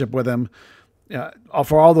relationship with him. Yeah,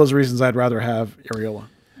 for all those reasons, I'd rather have Areola.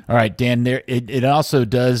 All right, Dan, it also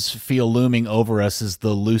does feel looming over us as the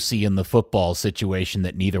Lucy in the football situation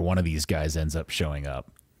that neither one of these guys ends up showing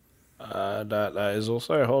up. That is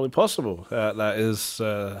also wholly possible. That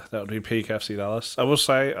would be peak FC Dallas. I will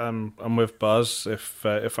say I'm with Buzz. If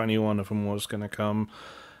I knew one of them was going to come,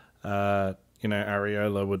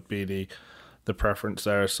 Areola would be the preference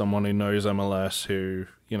there. Someone who knows MLS, who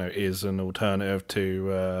is an alternative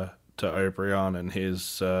to O'Brien and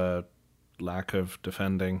his lack of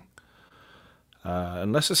defending.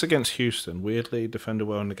 Unless it's against Houston. Weirdly, defended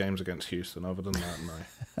well in the games against Houston. Other than that,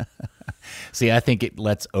 no. See, I think it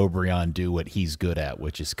lets O'Brien do what he's good at,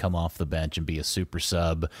 which is come off the bench and be a super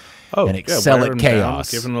sub and excel at chaos.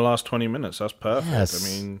 Given the last 20 minutes, that's perfect. Yes. I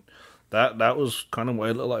mean, that was kind of what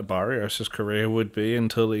it looked like Barrios' career would be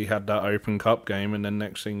until he had that Open Cup game, and then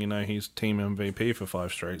next thing you know, he's team MVP for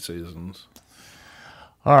 5 straight seasons.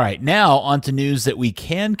 All right, now on to news that we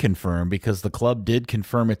can confirm because the club did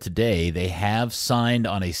confirm it today. They have signed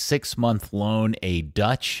on a 6-month loan a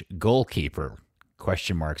Dutch goalkeeper.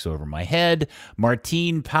 Question marks over my head.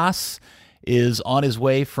 Martin Pas is on his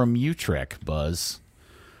way from Utrecht, Buzz.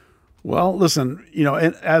 Well, listen,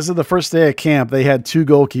 as of the first day of camp, they had 2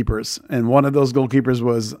 goalkeepers, and one of those goalkeepers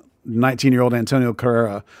was 19-year-old Antonio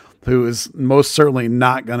Carrera, who is most certainly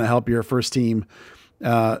not going to help your first team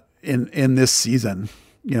in this season.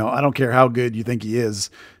 I don't care how good you think he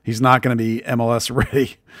is. He's not going to be MLS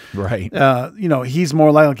ready. Right. He's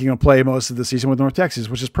more likely going to play most of the season with North Texas,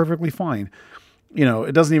 which is perfectly fine.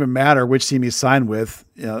 It doesn't even matter which team he's signed with.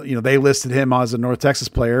 They listed him as a North Texas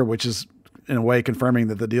player, which is in a way confirming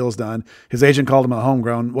that the deal's done. His agent called him a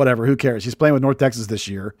homegrown, whatever, who cares? He's playing with North Texas this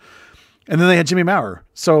year. And then they had Jimmy Maurer.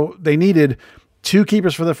 So they needed 2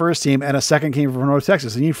 keepers for the first team and a second keeper for North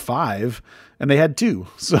Texas. They need 5, and they had 2.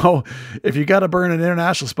 So if you got to burn an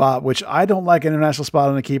international spot, which I don't like an international spot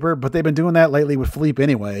on a keeper, but they've been doing that lately with Philippe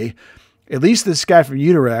anyway. At least this guy from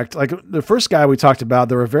Utrecht, like the first guy we talked about,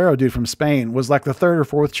 the Rivero dude from Spain, was like the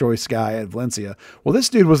 3rd or 4th choice guy at Valencia. Well, this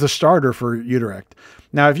dude was the starter for Utrecht.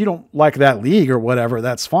 Now, if you don't like that league or whatever,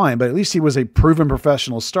 that's fine, but at least he was a proven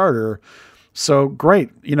professional starter. So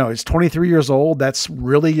great. He's 23 years old. That's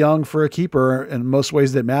really young for a keeper in most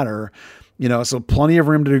ways that matter. So plenty of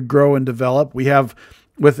room to grow and develop. We have,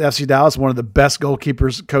 with FC Dallas, one of the best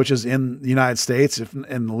goalkeepers coaches in the United States,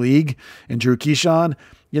 in the league, in Drew Keyshawn.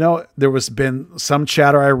 There was been some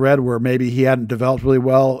chatter I read where maybe he hadn't developed really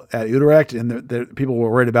well at Utrecht, and the people were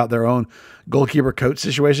worried about their own goalkeeper coach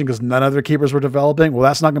situation because none of their keepers were developing. Well,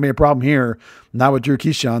 that's not going to be a problem here, not with Drew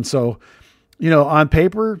Keyshawn. So on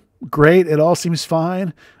paper, great. It all seems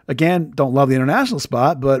fine. Again, don't love the international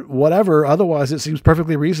spot, but whatever. Otherwise, it seems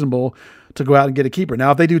perfectly reasonable to go out and get a keeper.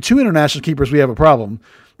 Now, if they do 2 international keepers, we have a problem.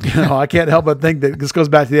 I can't help but think that this goes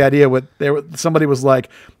back to the idea somebody was like,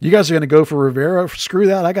 you guys are going to go for Rivera? Screw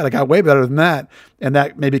that. I got a guy way better than that. And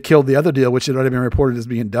that maybe killed the other deal, which had already been reported as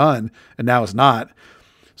being done, and now it's not.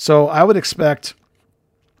 So I would expect,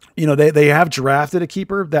 they have drafted a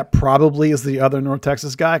keeper that probably is the other North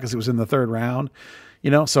Texas guy because it was in the 3rd round.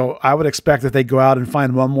 So I would expect that they go out and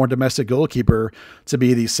find one more domestic goalkeeper to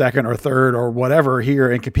be the 2nd or 3rd or whatever here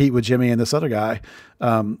and compete with Jimmy and this other guy,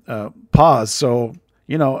 Paz. So,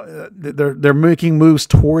 they're making moves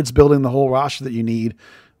towards building the whole roster that you need.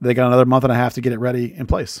 They got another month and a half to get it ready in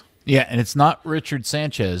place. Yeah, and it's not Richard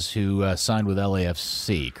Sanchez who signed with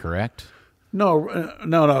LAFC, correct?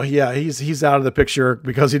 No. Yeah, he's out of the picture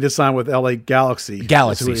because he just signed with LA Galaxy.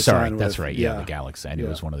 Galaxy, sorry, that's right. Yeah, the Galaxy. I knew it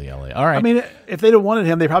was one of the LA. All right. I mean, if they'd have wanted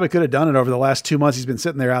him, they probably could have done it over the last 2 months. He's been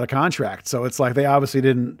sitting there out of contract, so it's like they obviously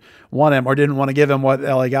didn't want him or didn't want to give him what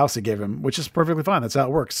LA Galaxy gave him, which is perfectly fine. That's how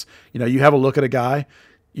it works. You have a look at a guy,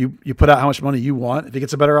 you put out how much money you want. If he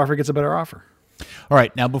gets a better offer, he gets a better offer. All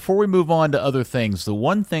right. Now, before we move on to other things, the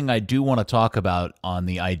one thing I do want to talk about on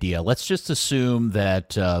the idea, let's just assume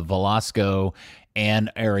that Velasco and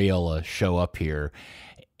Arriola show up here.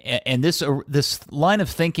 And this line of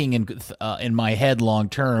thinking in my head long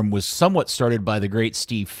term was somewhat started by the great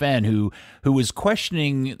Steve Fenn, who was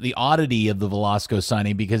questioning the oddity of the Velasco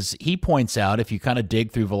signing, because he points out, if you kind of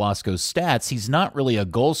dig through Velasco's stats, he's not really a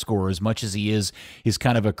goal scorer as much as he's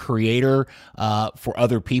kind of a creator for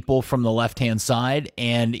other people from the left-hand side.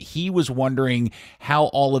 And he was wondering how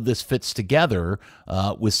all of this fits together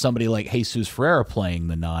with somebody like Jesus Ferreira playing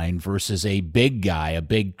the 9 versus a big guy, a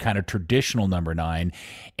big kind of traditional number 9.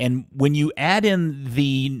 And when you add in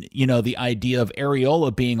the idea of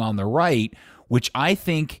Arriola being on the right, which I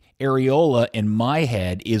think Arriola in my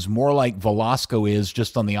head is more like Velasco is,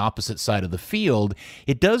 just on the opposite side of the field,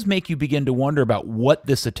 it does make you begin to wonder about what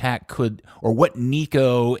this attack could, or what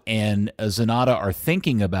Nico and Zanata are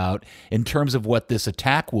thinking about in terms of what this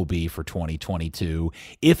attack will be for 2022,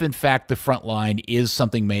 if in fact the front line is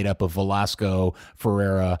something made up of Velasco,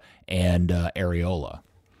 Ferreira, and Arriola.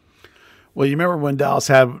 Well, you remember when Dallas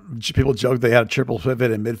had people joke they had a triple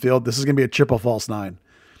pivot in midfield? This is going to be a triple false 9.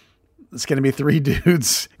 It's going to be 3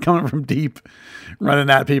 dudes coming from deep, running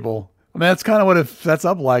at people. I mean, that's kind of what it sets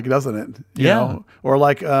up like, doesn't it? You know? Or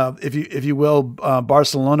like, if you will,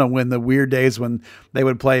 Barcelona, when the weird days when they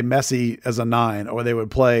would play Messi as a 9, or they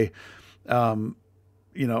would play, David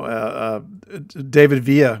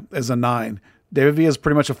Villa as a 9. David Villa is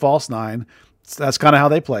pretty much a false 9. So that's kind of how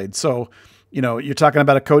they played. So, you're talking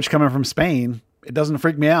about a coach coming from Spain. It doesn't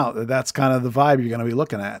freak me out. That's kind of the vibe you're going to be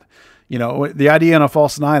looking at. The idea in a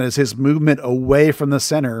false 9 is his movement away from the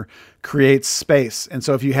center creates space. And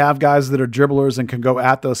so if you have guys that are dribblers and can go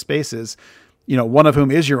at those spaces, one of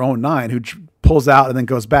whom is your own 9 who pulls out and then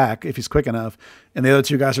goes back if he's quick enough, and the other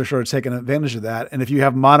 2 guys are sort of taking advantage of that. And if you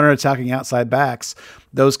have modern attacking outside backs,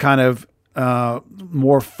 those kind of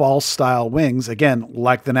more false style wings, again,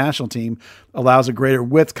 like the national team, allows a greater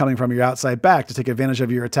width coming from your outside back to take advantage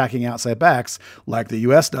of your attacking outside backs, like the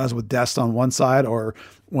U.S. does with Dest on one side, or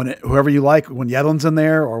whoever you like, when Yedlin's in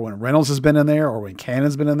there, or when Reynolds has been in there, or when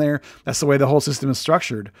Cannon's been in there. That's the way the whole system is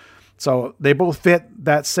structured. So they both fit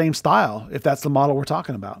that same style, if that's the model we're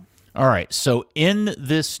talking about. All right. So in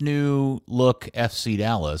this new look FC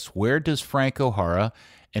Dallas, where does Franco Jara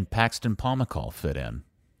and Paxton Pomykal fit in?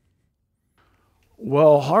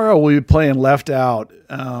 Well, Jara will be playing left out.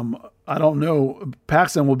 I don't know.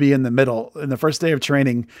 Paxton will be in the middle. In the first day of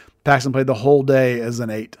training, Paxton played the whole day as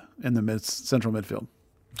an 8 in the central midfield.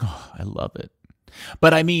 Oh, I love it.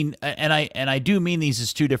 But I mean, and I do mean these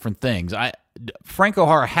as 2 different things. Franco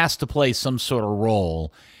Jara has to play some sort of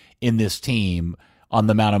role in this team on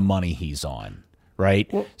the amount of money he's on, right?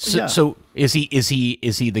 Well, so is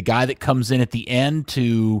he the guy that comes in at the end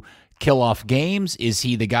to kill off games? Is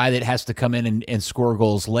he the guy that has to come in and score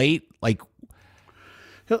goals late? Like,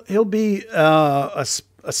 he'll be a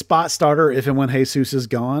spot starter if and when Jesus is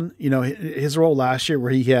gone. His role last year,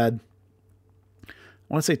 where he had, I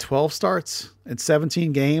want to say 12 starts in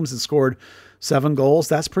 17 games and scored 7 goals.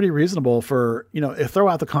 That's pretty reasonable for, throw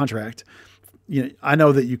out the contract. I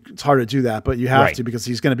know that it's hard to do that, but you have to, because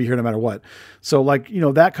he's going to be here no matter what. So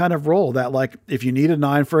that kind of role, that like, if you need a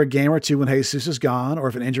 9 for a game or 2 when Jesus is gone, or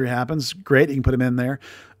if an injury happens, great, you can put him in there,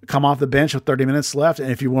 come off the bench with 30 minutes left.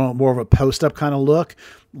 And if you want more of a post up kind of look,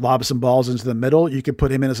 lob some balls into the middle, you could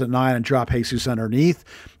put him in as a 9 and drop Jesus underneath.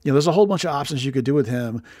 There's a whole bunch of options you could do with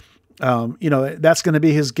him. That's going to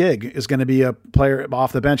be his gig, is going to be a player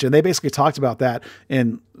off the bench. And they basically talked about that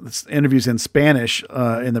in interviews in Spanish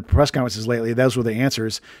in the press conferences lately. Those were the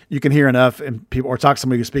answers. You can hear enough and people, or talk to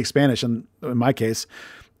somebody who speaks Spanish. And in my case,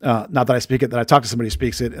 not that I speak it, that I talk to somebody who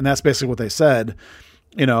speaks it. And that's basically what they said.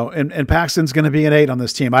 And Paxton's going to be an 8 on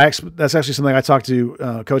this team. That's actually something I talked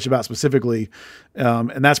to Coach about specifically.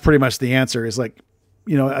 And that's pretty much the answer is like,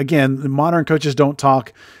 again, modern coaches don't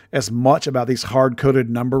talk as much about these hard-coded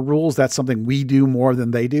number rules. That's something we do more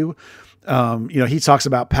than they do. He talks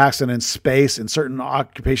about Paxton in space and certain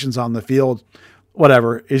occupations on the field,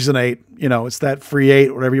 whatever. He's an 8. It's that free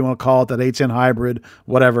 8, whatever you want to call it, that 8-10 hybrid,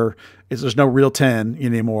 whatever. There's no real 10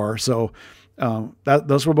 anymore. So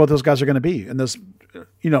those were both those guys are going to be. And this,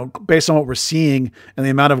 based on what we're seeing and the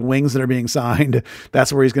amount of wings that are being signed,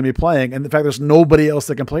 that's where he's going to be playing. And the fact there's nobody else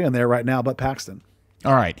that can play in there right now but Paxton.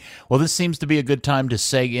 All right. Well, this seems to be a good time to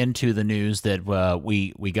seg into the news that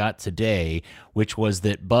we got today, which was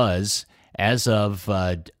that Buzz, as of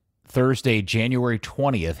Thursday, January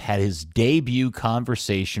 20th, had his debut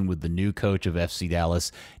conversation with the new coach of FC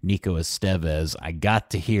Dallas, Nico Estevez. I got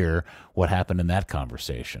to hear what happened in that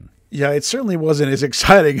conversation. Yeah, it certainly wasn't as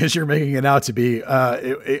exciting as you're making it out to be. At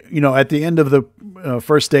the end of the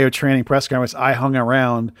first day of training press conference, I hung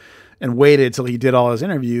around and waited till he did all his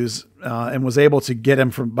interviews and was able to get him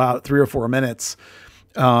for about 3 or 4 minutes.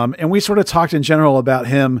 And we sort of talked in general about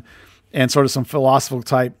him and sort of some philosophical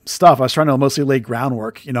type stuff. I was trying to mostly lay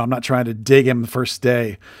groundwork. I'm not trying to dig him the first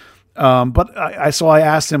day. But I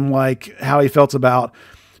asked him like how he felt about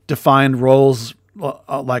defined roles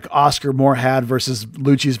like Oscar Moore had versus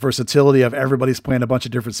Lucci's versatility of everybody's playing a bunch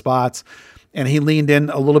of different spots. And he leaned in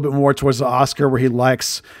a little bit more towards the Oscar, where he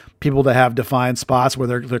likes people to have defined spots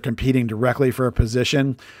where they're competing directly for a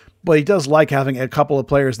position. But he does like having a couple of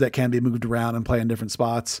players that can be moved around and play in different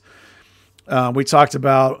spots. We talked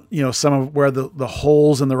about, some of where the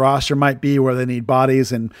holes in the roster might be, where they need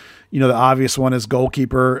bodies. And, the obvious one is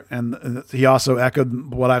goalkeeper. And he also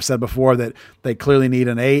echoed what I've said before, that they clearly need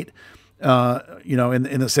an 8.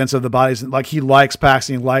 In the sense of the bodies, like he likes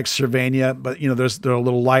Paxton, he likes Cervania, but they're a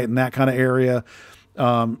little light in that kind of area.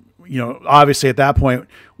 Obviously at that point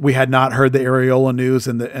we had not heard the Areola news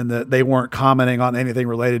and they weren't commenting on anything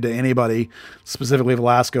related to anybody, specifically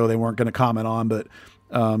Velasco. They weren't going to comment on, but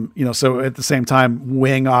so at the same time,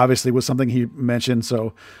 wing obviously was something he mentioned.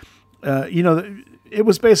 So, it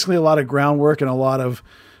was basically a lot of groundwork and a lot of,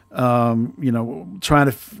 trying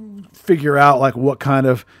to figure out like what kind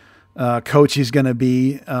of coach he's going to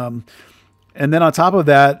be. And then on top of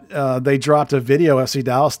that, they dropped a video FC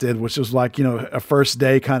Dallas did, which was like, a first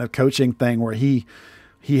day kind of coaching thing where he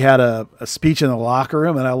had a speech in the locker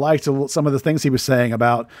room. And I liked some of the things he was saying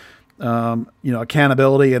about,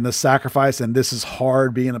 accountability and the sacrifice. And this is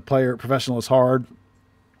hard. Being a professional is hard.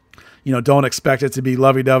 Don't expect it to be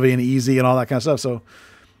lovey-dovey and easy and all that kind of stuff. So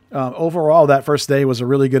overall, that first day was a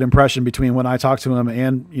really good impression between when I talked to him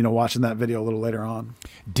and, watching that video a little later on.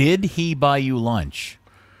 Did he buy you lunch?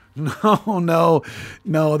 No.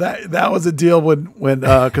 That was a deal when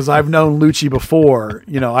cause I've known Lucci before,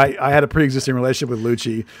 I had a pre-existing relationship with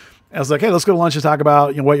Lucci. I was like, hey, let's go to lunch and talk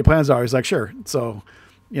about, what your plans are. He's like, sure. So,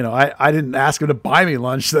 I didn't ask him to buy me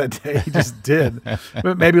lunch that day. He just did.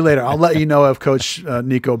 But maybe later. I'll let you know if Coach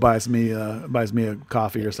Nico buys me a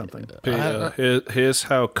coffee or something. Peter, here's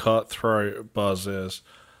how cutthroat Buzz is.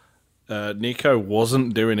 Nico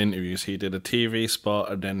wasn't doing interviews. He did a TV spot,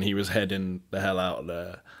 and then he was heading the hell out of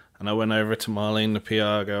there. And I went over to Marlene, the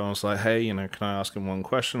PR girl, and was like, hey, can I ask him one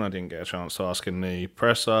question? I didn't get a chance to ask in the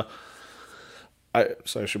presser.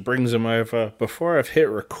 So she brings him over. Before I've hit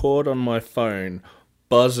record on my phone,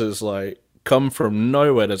 Buzz is like, come from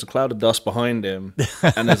nowhere. There's a cloud of dust behind him,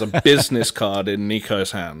 and there's a business card in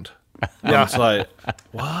Nico's hand. Yeah, it's like,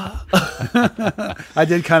 what? I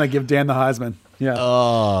did kind of give Dan the Heisman. Yeah.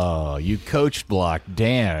 Oh, you coach blocked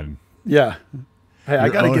Dan. Yeah. Hey, I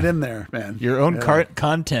got to get in there, man. Your own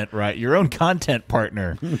content, right? Your own content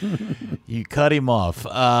partner. You cut him off.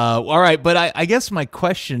 All right, but I guess my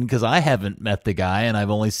question, because I haven't met the guy and I've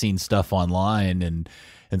only seen stuff online and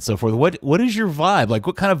so forth. What is your vibe? Like,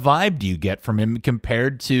 what kind of vibe do you get from him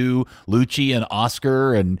compared to Lucci and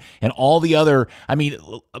Oscar and all the other? I mean,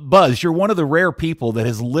 Buzz, you're one of the rare people that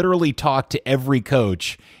has literally talked to every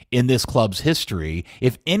coach in this club's history.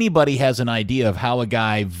 If anybody has an idea of how a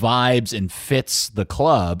guy vibes and fits the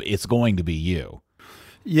club, it's going to be you.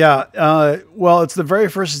 Yeah. Well, it's the very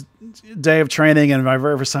first day of training and my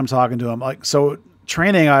very first time talking to him. Like, so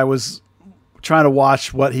training, I was trying to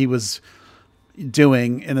watch what he was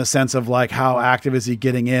doing in the sense of like, how active is he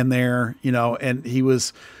getting in there, and he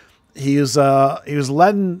was he was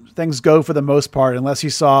letting things go for the most part, unless he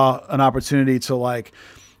saw an opportunity to like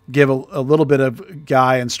give a little bit of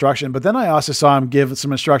guy instruction. But then I also saw him give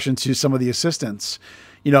some instruction to some of the assistants,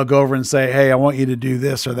 go over and say, hey, I want you to do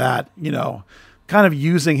this or that, kind of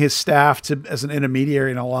using his staff as an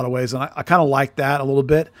intermediary in a lot of ways. And I kind of like that a little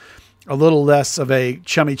bit, a little less of a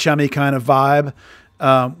chummy kind of vibe,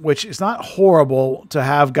 which is not horrible to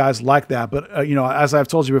have guys like that. But, as I've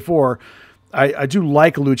told you before, I do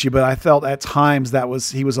like Lucci, but I felt at times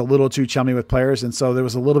he was a little too chummy with players. And so there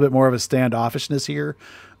was a little bit more of a standoffishness here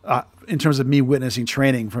in terms of me witnessing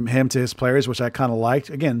training from him to his players, which I kind of liked.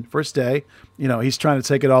 Again, first day, he's trying to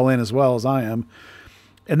take it all in as well as I am.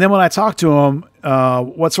 And then when I talked to him,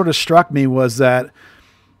 what sort of struck me was that,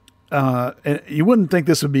 and you wouldn't think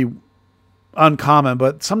this would be uncommon,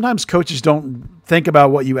 but sometimes coaches don't think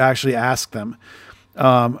about what you actually ask them.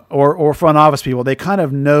 Or front office people, they kind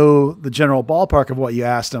of know the general ballpark of what you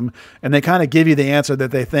asked them, and they kind of give you the answer that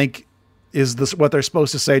they think is what they're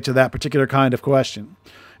supposed to say to that particular kind of question,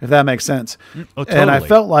 if that makes sense. Oh, totally. And I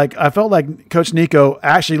felt like Coach Nico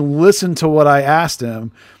actually listened to what I asked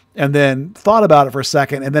him and then thought about it for a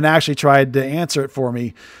second and then actually tried to answer it for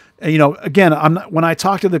me. And, again, when I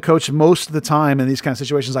talk to the coach most of the time in these kind of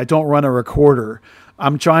situations, I don't run a recorder.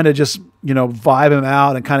 I'm trying to just, vibe him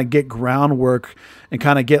out and kind of get groundwork and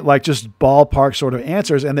kind of get like just ballpark sort of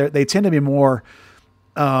answers. And they tend to be more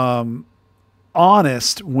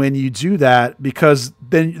honest when you do that, because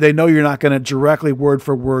then they know you're not going to directly word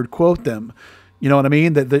for word quote them. You know what I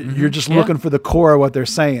mean? That you're just looking for the core of what they're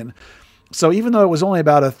saying. So even though it was only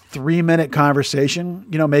about a 3-minute conversation,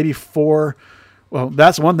 maybe 4. Well,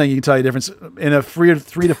 that's one thing you can tell you difference. In a 3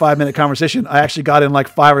 to 5 minute conversation, I actually got in like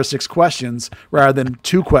 5 or 6 questions rather than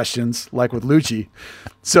 2 questions like with Lucci.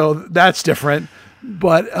 So that's different.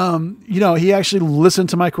 But, he actually listened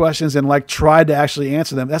to my questions and like tried to actually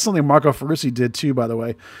answer them. That's something Marco Ferrucci did too, by the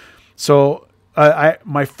way. So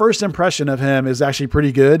my first impression of him is actually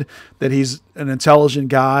pretty good, that he's an intelligent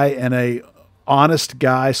guy and a honest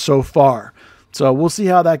guy so far. So we'll see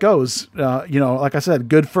how that goes. Like I said,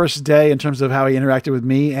 good first day in terms of how he interacted with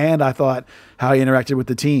me, and I thought how he interacted with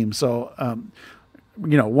the team. So,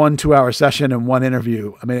 1 2-hour session and 1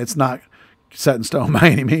 interview. I mean, it's not set in stone by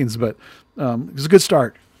any means, but it was a good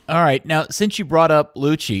start. All right. Now, since you brought up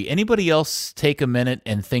Lucci, anybody else take a minute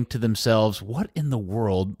and think to themselves, what in the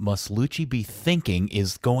world must Lucci be thinking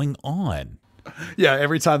is going on? Yeah,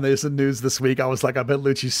 every time there's some news this week, I was like, I bet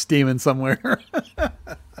Lucci's steaming somewhere.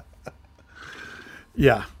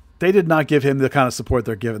 Yeah, they did not give him the kind of support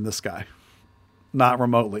they're giving this guy. Not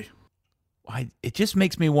remotely. It just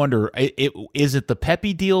makes me wonder, is it the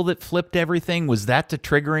Pepe deal that flipped everything? Was that the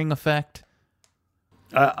triggering effect?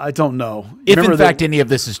 I don't know. If in fact any of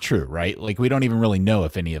this is true, right? Like, we don't even really know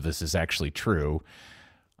if any of this is actually true.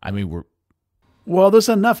 I mean, Well, there's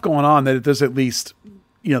enough going on that there's at least,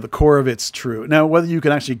 the core of it's true. Now, whether you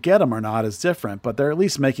can actually get them or not is different, but they're at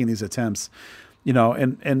least making these attempts,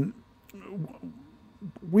 and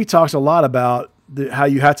we talked a lot about how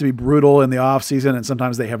you have to be brutal in the off season, and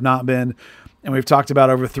sometimes they have not been. And we've talked about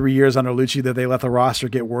over 3 years under Lucci that they let the roster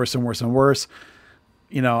get worse and worse and worse.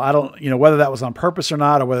 I don't, whether that was on purpose or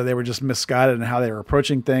not, or whether they were just misguided in how they were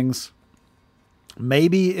approaching things.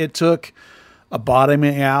 Maybe it took a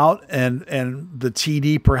bottoming out and the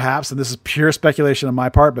TD perhaps, and this is pure speculation on my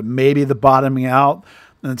part, but maybe the bottoming out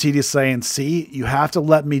and the TD is saying, see, you have to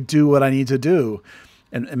let me do what I need to do.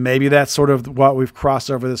 And maybe that's sort of what we've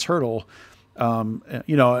crossed over this hurdle.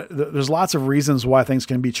 There's lots of reasons why things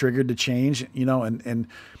can be triggered to change, and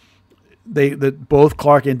both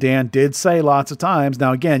Clark and Dan did say lots of times.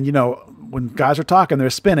 Now, again, when guys are talking, they're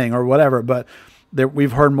spinning or whatever, but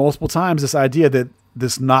we've heard multiple times this idea that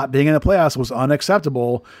this not being in the playoffs was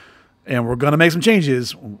unacceptable and we're going to make some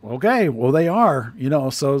changes. Okay, well, they are,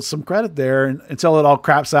 so some credit there until it all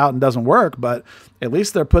craps out and doesn't work. But at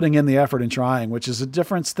least they're putting in the effort and trying, which is a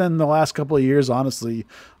difference than the last couple of years, honestly.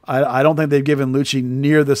 I don't think they've given Lucci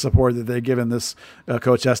near the support that they've given this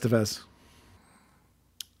Coach Estevez.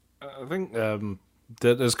 I think that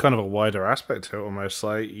there's kind of a wider aspect to it almost.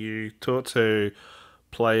 Like, you talk to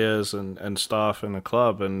players and staff in the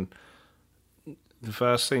club, and the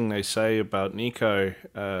first thing they say about Nico,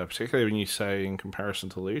 particularly when you say in comparison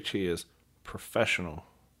to Lucci, is professional.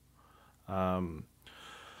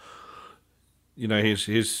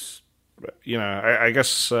 He's I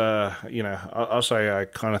guess, I'll say I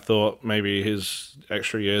kind of thought maybe his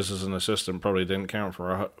extra years as an assistant probably didn't count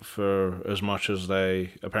for as much as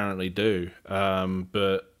they apparently do.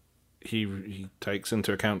 But he takes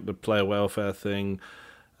into account the player welfare thing.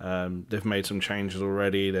 They've made some changes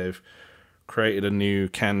already. They've created a new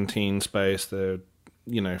canteen space. They're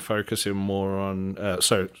focusing more on.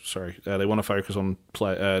 They want to focus on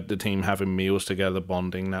the team having meals together,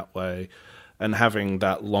 bonding that way, and having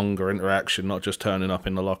that longer interaction, not just turning up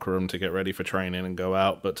in the locker room to get ready for training and go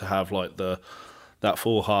out, but to have like that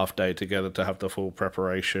full half day together, to have the full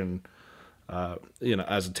preparation.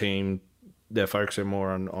 As a team, they're focusing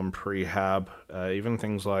more on prehab, even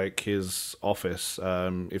things like his office.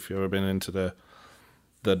 If you've ever been into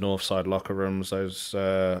the north side locker rooms,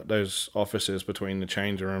 those offices between the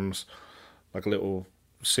change rooms, like a little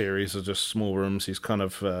series of just small rooms, he's kind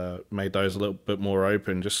of made those a little bit more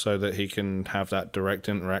open, just so that he can have that direct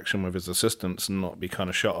interaction with his assistants and not be kind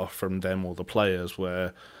of shut off from them or the players,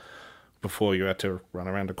 where before you had to run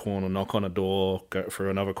around a corner, knock on a door, go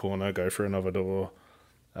through another corner, go through another door.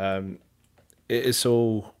 It's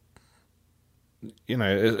all,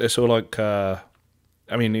 it's all like, I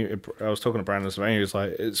was talking to Brandon Sylvania, he was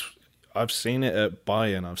like, I've seen it at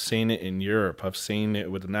Bayern, I've seen it in Europe, I've seen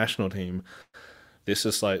it with the national team. This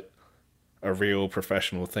is like a real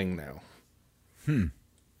professional thing now.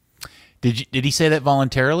 Did he say that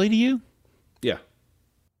voluntarily to you? Yeah.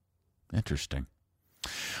 Interesting.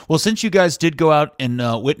 Well, since you guys did go out and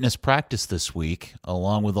witness practice this week,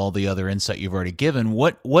 along with all the other insight you've already given,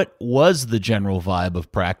 what was the general vibe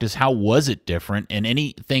of practice? How was it different? And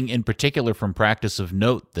anything in particular from practice of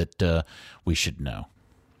note that we should know?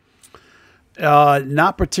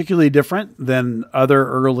 Not particularly different than other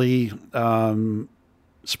early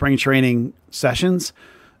spring training sessions.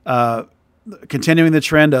 Continuing the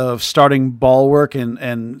trend of starting ball work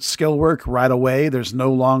and skill work right away. There's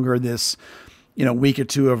no longer this week or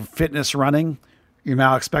two of fitness running. You're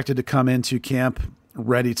now expected to come into camp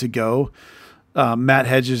ready to go. Matt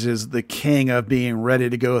Hedges is the king of being ready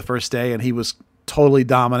to go the first day, and he was totally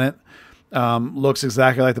dominant. Looks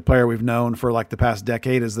exactly like the player we've known for like the past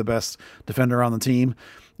decade as the best defender on the team,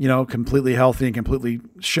 completely healthy and completely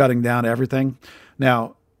shutting down everything.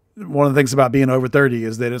 Now, one of the things about being over 30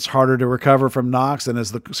 is that it's harder to recover from knocks, and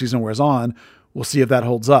as the season wears on, we'll see if that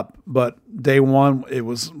holds up. But day one, it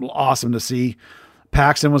was awesome to see.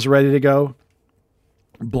 Paxton was ready to go.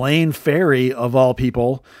 Blaine Ferry, of all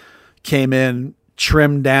people, came in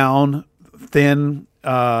trimmed down, thin,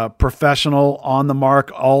 professional, on the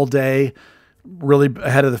mark all day, really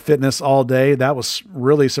ahead of the fitness all day. That was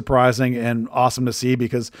really surprising and awesome to see,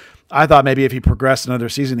 because I thought maybe if he progressed another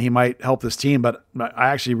season, he might help this team, but I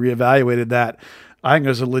actually reevaluated that. I think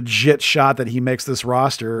there's a legit shot that he makes this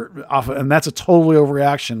roster and that's a totally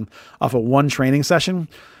overreaction off of one training session.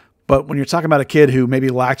 But when you're talking about a kid who maybe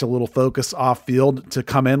lacked a little focus off field, to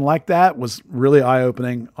come in like that was really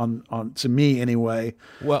eye-opening on to me anyway.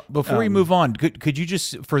 Well, before we move on, could you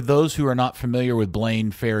just, for those who are not familiar with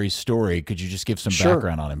Blaine Ferry's story, could you just give some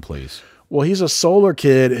background on him, please? Well, he's a Solar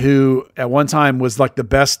kid who at one time was like the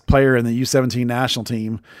best player in the U17 national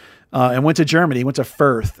team, and went to Germany, went to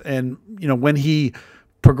Fürth. And, when he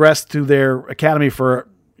progressed through their academy for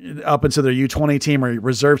up into their U20 team or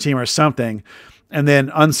reserve team or something, and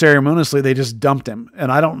then unceremoniously they just dumped him.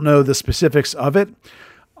 And I don't know the specifics of it.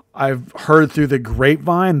 I've heard through the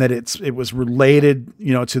grapevine that it was related,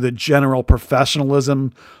 to the general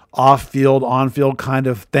professionalism, off-field, on-field kind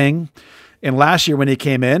of thing. And last year when he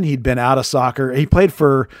came in, he'd been out of soccer. He played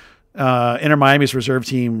for Inter Miami's reserve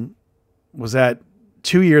team, was that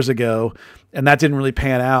 2 years ago, and that didn't really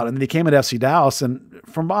pan out. And then he came at FC Dallas, and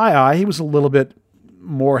from my eye, he was a little bit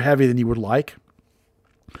more heavy than you would like.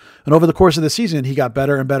 And over the course of the season, he got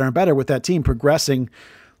better and better and better with that team progressing.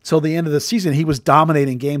 Till the end of the season, he was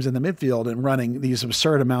dominating games in the midfield and running these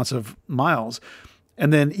absurd amounts of miles.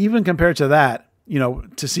 And then even compared to that,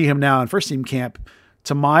 to see him now in first team camp,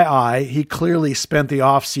 to my eye, he clearly spent the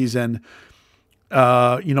off season,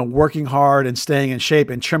 working hard and staying in shape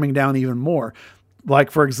and trimming down even more.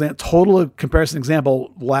 Like, for example, total comparison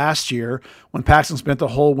example, last year when Paxton spent the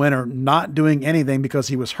whole winter not doing anything because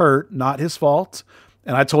he was hurt, not his fault.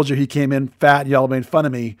 And I told you he came in fat, yellow, made fun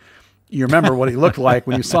of me. You remember what he looked like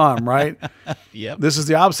when you saw him, right? Yep. This is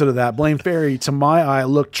the opposite of that. Blaine Ferry, to my eye,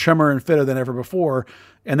 looked trimmer and fitter than ever before.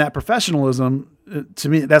 And that professionalism, to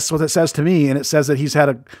me, that's what it says to me. And it says that he's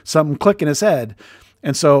had something click in his head.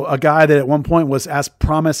 And so a guy that at one point was as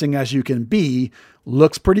promising as you can be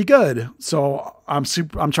looks pretty good. So I'm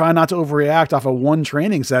trying not to overreact off of one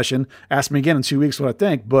training session. Ask me again in 2 weeks what I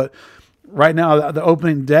think. But right now, the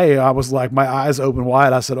opening day, I was like, my eyes open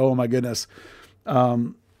wide. I said, oh my goodness.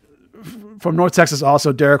 From North Texas,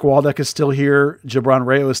 also, Derek Waldeck is still here. Gibran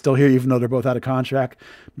Rayo is still here, even though they're both out of contract,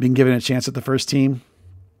 being given a chance at the first team.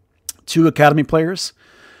 2 academy players.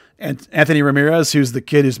 And Anthony Ramirez, who's the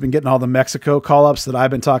kid who's been getting all the Mexico call-ups that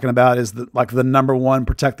I've been talking about, is the number one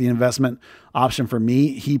protect the investment option for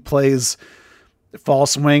me. He plays fall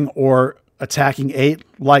swing or attacking 8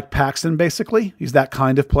 like Paxton. Basically, he's that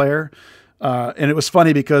kind of player. And it was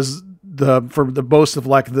funny because for the boast of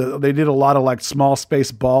they did a lot of like small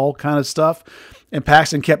space ball kind of stuff, and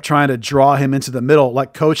Paxton kept trying to draw him into the middle,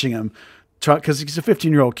 like coaching him. Because he's a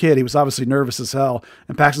 15-year-old kid. He was obviously nervous as hell.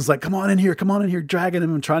 And Paxton's like, come on in here, dragging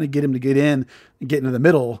him and trying to get him to get in and get into the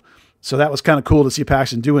middle. So that was kind of cool to see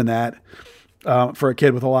Paxton doing that for a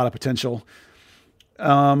kid with a lot of potential.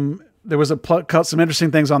 There was some interesting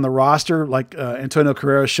things on the roster, like Antonio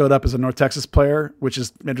Carrera showed up as a North Texas player, which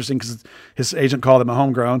is interesting because his agent called him a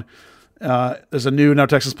homegrown. There's a new North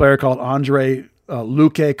Texas player called Andre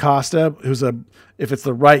Luque Costa, who's if it's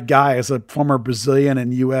the right guy, is a former Brazilian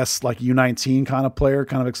and U.S. like U19 kind of player,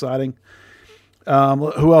 kind of exciting.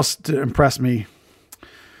 Who else to impress me?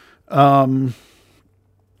 The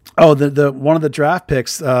one of the draft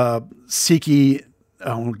picks, Siki,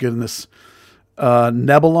 oh goodness,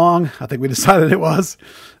 Nebelong, I think we decided it was.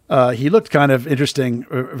 He looked kind of interesting,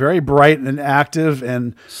 very bright and active,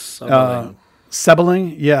 and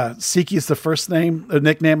Sebeling, yeah. Siki is the first name, a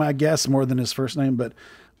nickname, I guess, more than his first name, but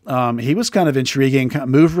he was kind of intriguing, kind of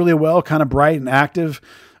moved really well, kind of bright and active.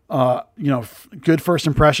 Good first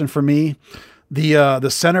impression for me. The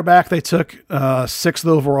center back they took 6th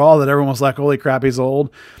overall that everyone was like, holy crap, he's old.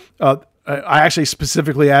 I actually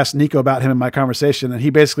specifically asked Nico about him in my conversation, and he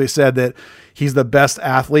basically said that he's the best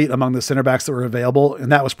athlete among the center backs that were available,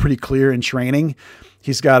 and that was pretty clear in training.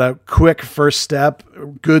 He's got a quick first step,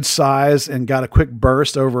 good size, and got a quick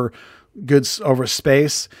burst over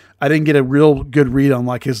space. I didn't get a real good read on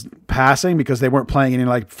like his passing because they weren't playing any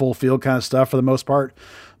like full field kind of stuff for the most part.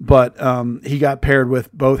 But he got paired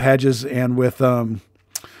with both Hedges and with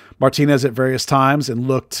Martinez at various times and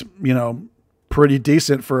looked, pretty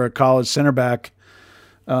decent for a college center back.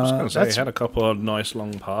 I was going to say, he had a couple of nice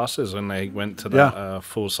long passes when they went to that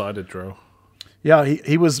full-sided drill. Yeah,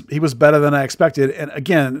 he was better than I expected. And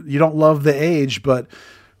again, you don't love the age, but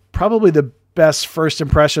probably the best first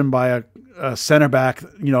impression by a center back,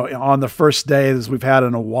 on the first day as we've had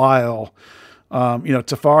in a while.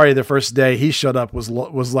 Tafari, the first day he showed up was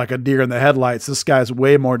like a deer in the headlights. This guy's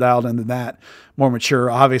way more dialed in than that, more mature,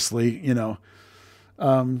 obviously,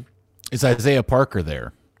 Is Isaiah Parker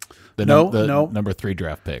there? No. Number 3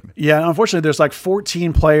 draft pick. Yeah, unfortunately, there's like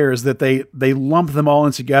 14 players that they lump them all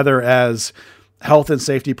in together as health and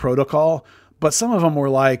safety protocol. But some of them were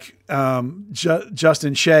like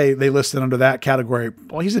Justin Shea, they listed under that category.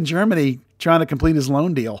 Well, he's in Germany trying to complete his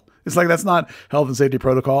loan deal. It's like that's not health and safety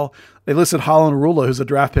protocol. They listed Holland Rula, who's a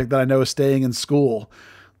draft pick that I know is staying in school.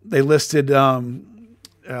 They listed the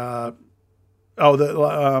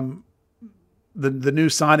new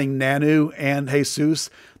signing Nanu and Jesus.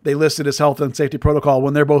 They listed as health and safety protocol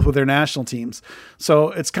when they're both with their national teams. So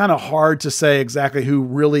it's kind of hard to say exactly who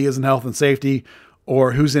really is in health and safety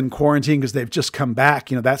or who's in quarantine because they've just come back.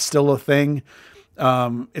 That's still a thing.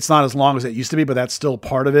 It's not as long as it used to be, but that's still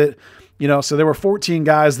part of it. So there were 14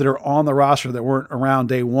 guys that are on the roster that weren't around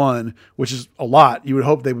day one, which is a lot. You would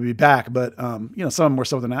hope they would be back, but some of them were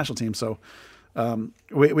still with the national team. So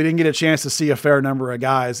we didn't get a chance to see a fair number of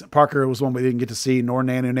guys. Parker was one we didn't get to see, nor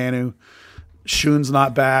Nanu. Shun's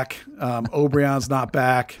not back. O'Brien's not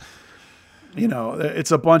back.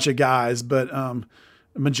 It's a bunch of guys, but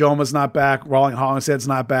Majoma's not back. Rawling Hollingshead's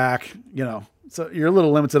not back. So you're a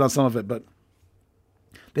little limited on some of it, but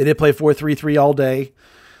they did play 4-3-3 all day.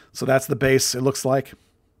 So that's the base, it looks like.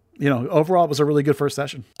 Overall, it was a really good first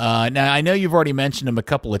session. Now, I know you've already mentioned him a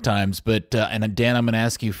couple of times, but and Dan, I'm going to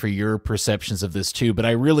ask you for your perceptions of this too, but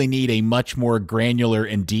I really need a much more granular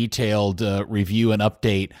and detailed review and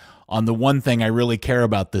update on the one thing I really care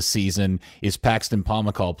about this season is Paxton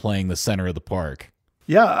Pomykal playing the center of the park.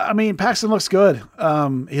 Yeah, I mean, Paxton looks good.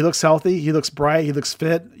 He looks healthy. He looks bright. He looks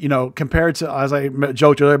fit. Compared to, as I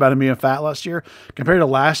joked earlier about him being fat last year, compared to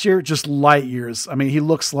last year, just light years. I mean, he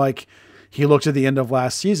looks like he looked at the end of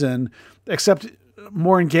last season, except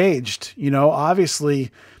more engaged.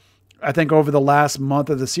 Obviously, I think over the last month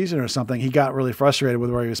of the season or something, he got really frustrated with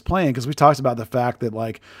where he was playing because we talked about the fact that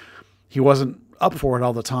like he wasn't up for it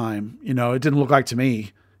all the time. It didn't look like to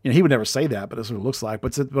me. He would never say that, but that's what it looks like.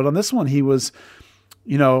 But on this one, he was,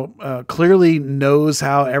 clearly knows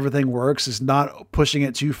how everything works. Is not pushing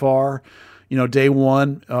it too far. Day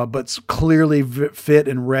one, but clearly fit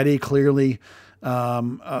and ready. Clearly,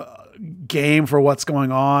 game for what's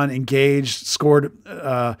going on. Engaged. Scored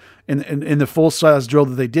in the full size drill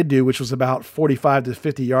that they did do, which was about 45 to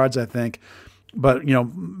 50 yards, I think. But,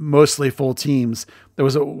 mostly full teams. There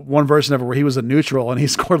was one version of it where he was a neutral and he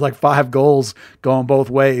scored like 5 goals going both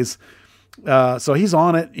ways. So he's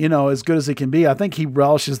on it, as good as he can be. I think he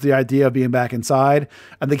relishes the idea of being back inside.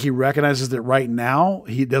 I think he recognizes that right now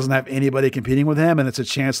he doesn't have anybody competing with him, and it's a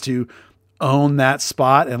chance to own that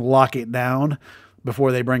spot and lock it down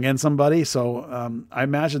before they bring in somebody. So I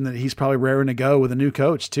imagine that he's probably raring to go with a new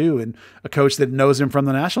coach too, and a coach that knows him from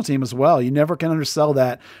the national team as well. You never can undersell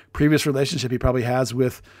that previous relationship he probably has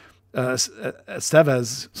with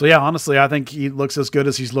Estevez. So yeah, honestly, I think he looks as good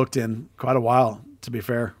as he's looked in quite a while, to be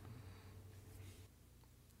fair.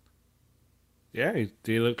 Yeah,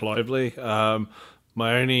 he looked lively. My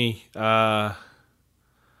only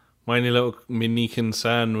little mini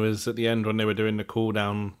concern was at the end when they were doing the cool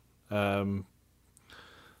down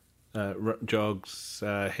jogs.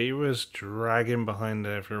 He was dragging behind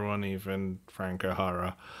everyone, even Frank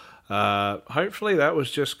O'Hara. Hopefully that was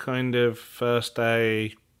just kind of first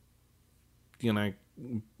day,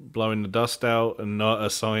 blowing the dust out and not a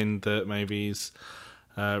sign that maybe he's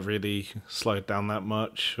really slowed down that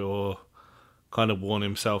much or kind of worn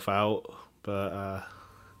himself out. But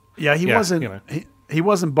he wasn't. He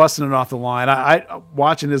wasn't busting it off the line. I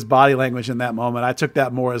watching his body language in that moment, I took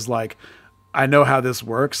that more as like, I know how this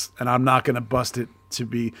works, and I'm not going to bust it to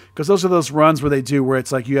be, because those are those runs where they do where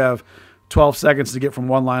it's like you have 12 seconds to get from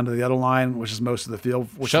one line to the other line, which is most of the field,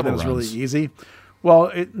 which is really easy. Well,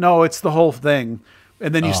 it's the whole thing.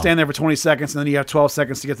 And then you stand there for 20 seconds, and then you have 12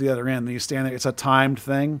 seconds to get to the other end. Then you stand there. It's a timed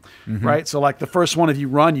thing, right? So like the first one, if you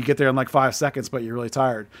run, you get there in like 5 seconds, but you're really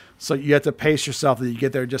tired. So you have to pace yourself that you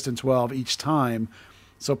get there just in 12 each time.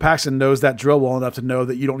 So Paxton knows that drill well enough to know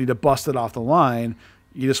that you don't need to bust it off the line.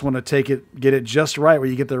 You just want to get it just right where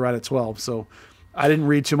you get there right at 12. So I didn't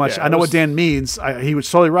read too much. I know what Dan means. He was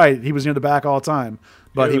totally right. He was near the back all the time,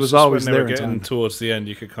 but he was always there in time. Towards the end,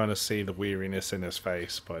 you could kind of see the weariness in his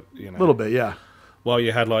face, but a little bit, yeah. While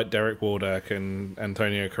you had like Derek Waldeck and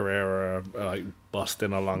Antonio Carrera like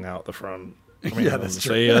busting a lung out the front. I mean, yeah, that's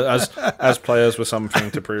true. As players with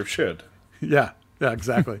something to prove should. Yeah,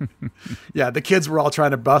 exactly. Yeah, the kids were all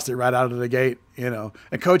trying to bust it right out of the gate, And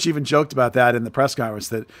Coach even joked about that in the press conference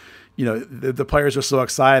that, the players are so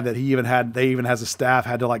excited that they even as a staff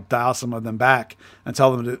had to like dial some of them back and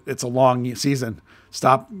tell them that it's a long season.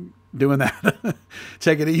 Stop doing that.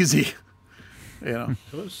 Take it easy. There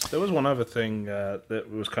was one other thing that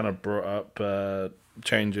was kind of brought up,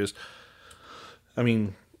 changes. I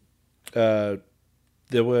mean, there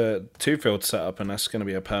were two fields set up, and that's going to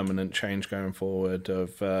be a permanent change going forward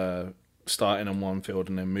of starting on one field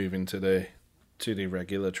and then moving to the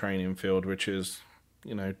regular training field, which is,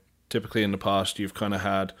 typically in the past you've kind of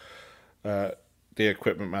had the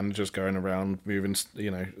equipment managers going around moving,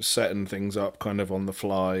 setting things up kind of on the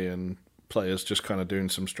fly, and players just kind of doing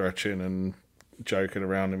some stretching and joking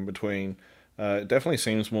around in between. It definitely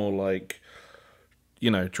seems more like,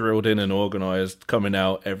 drilled in and organized, coming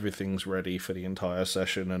out, everything's ready for the entire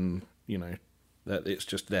session, and, that it's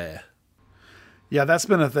just there. Yeah, that's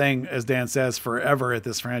been a thing, as Dan says, forever at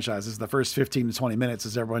this franchise. Is the first 15 to 20 minutes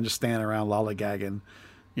is everyone just standing around lollygagging,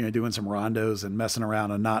 doing some rondos and messing around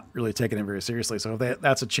and not really taking it very seriously. So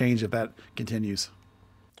that's a change if that continues.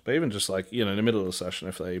 But even just like, in the middle of the session,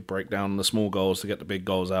 if they break down the small goals to get the big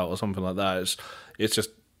goals out or something like that, it's just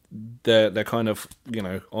they're kind of,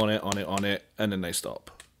 on it, and then they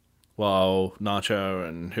stop. While Nacho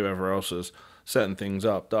and whoever else is setting things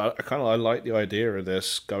up. I like the idea of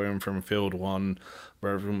this going from field 1,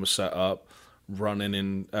 where everyone was set up, running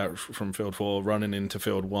in from field 4, running into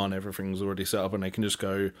field 1, everything's already set up, and they can just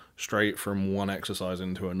go straight from one exercise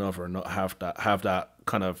into another and not have that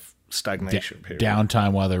kind of stagnation period.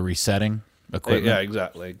 Downtime while they're resetting equipment. Yeah,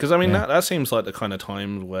 exactly. Because, that seems like the kind of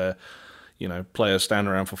times where, players stand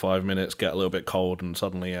around for 5 minutes, get a little bit cold, and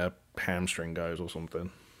suddenly a hamstring goes or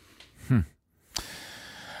something.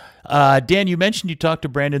 Dan, you mentioned you talked to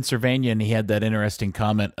Brandon Cervania, and he had that interesting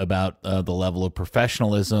comment about the level of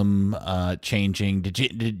professionalism changing.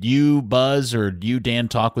 Did you, Buzz, or you, Dan,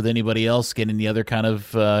 talk with anybody else, get any other kind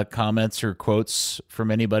of comments or quotes from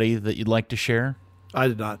anybody that you'd like to share? I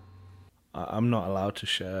did not. I'm not allowed to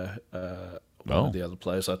share one of the other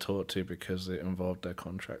players I talked to because it involved their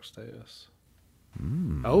contract status.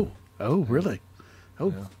 Oh, really?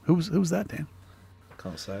 Oh, yeah. Who's that, Dan?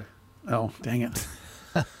 Can't say. Oh, dang it.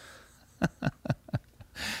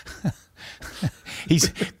 He's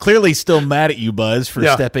clearly still mad at you, Buzz, for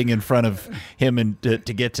stepping in front of him and to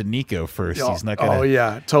get to Nico first. He's not gonna... Oh,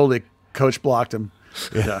 yeah, totally. Coach blocked him.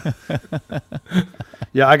 Yeah.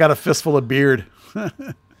 Yeah, I got a fistful of beard.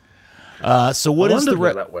 So what is the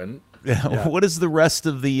where that went? What is the rest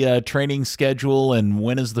of the training schedule, and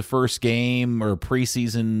when is the first game or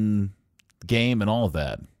preseason game and all of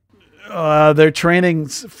that? They're training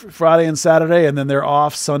Friday and Saturday, and then they're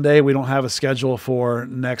off Sunday. We don't have a schedule for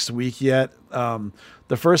next week yet.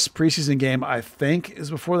 The first preseason game, I think, is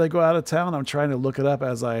before they go out of town. I'm trying to look it up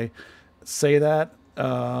as I say that.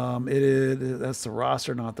 That's the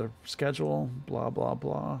roster, not the schedule. Blah, blah,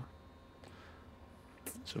 blah.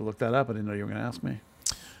 Should have looked that up. I didn't know you were going to ask me.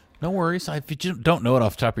 No worries. If you don't know it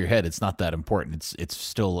off the top of your head, it's not that important. It's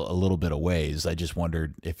still a little bit of ways. I just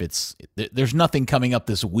wondered if there's nothing coming up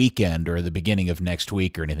this weekend or the beginning of next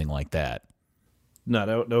week or anything like that.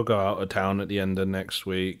 No, they'll go out of town at the end of next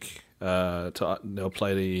week. They'll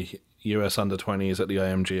play the US Under-20s at the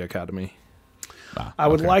IMG Academy. I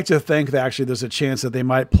would like to think that actually there's a chance that they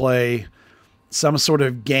might play some sort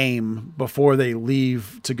of game before they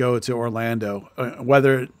leave to go to Orlando,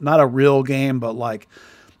 whether not a real game, but like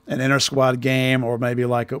an inter-squad game, or maybe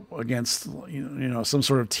like against some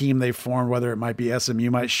sort of team they formed, whether it might be SMU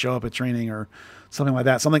might show up at training or something like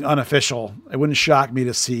that, something unofficial. It wouldn't shock me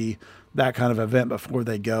to see that kind of event before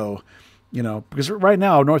they go, because right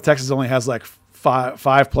now North Texas only has like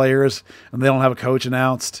five players and they don't have a coach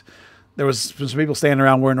announced. There was some people standing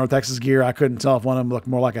around wearing North Texas gear. I couldn't tell if one of them looked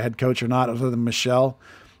more like a head coach or not, other than Michelle,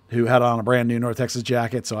 who had on a brand new North Texas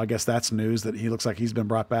jacket. So I guess that's news that he looks like he's been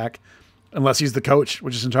brought back, unless he's the coach,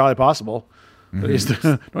 which is entirely possible. But he's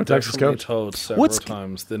the North Texas coach. Told several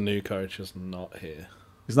times the new coach is not here.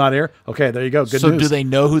 He's not here? Okay, there you go. Good news. So news. do they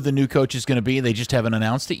know who the new coach is going to be? They just haven't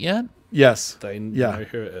announced it yet? Yes. They know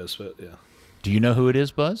who it is, but yeah. Do you know who it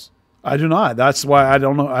is, Buzz? I do not. That's why I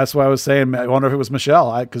don't know. That's why I was saying, I wonder if it was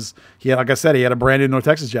Michelle, because he had, like I said, he had a brand new North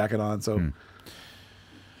Texas jacket on. So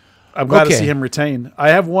I'm glad to see him retain. I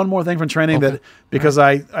have one more thing from training because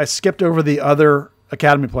I skipped over the other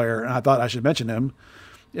academy player, and I thought I should mention him,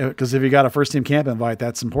 because if you got a first team camp invite,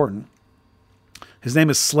 that's important. His name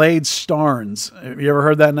is Slade Starnes. Have you ever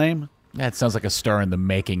heard that name? That sounds like a star in the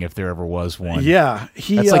making, if there ever was one. Yeah.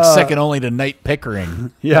 That's like second only to Nate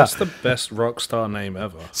Pickering. Yeah. That's the best rock star name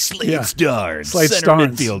ever. Slade Starnes, Slade center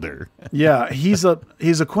Starnes. midfielder. Yeah, he's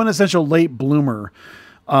a quintessential late bloomer.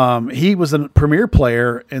 He was a premier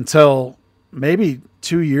player until maybe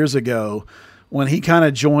 2 years ago, when he kind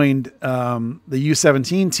of joined the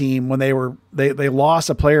U17 team when they lost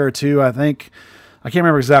a player or two. I think I can't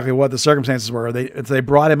remember exactly what the circumstances were. They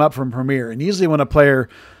brought him up from premier, and usually when a player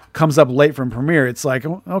comes up late from premier, it's like,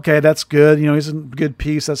 okay, that's good. He's a good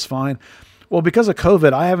piece. That's fine. Well, because of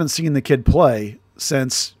COVID, I haven't seen the kid play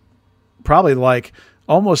since probably like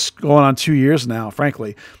almost going on 2 years now,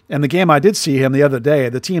 frankly. And the game I did see him the other day,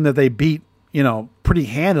 the team that they beat, pretty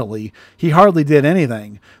handily, he hardly did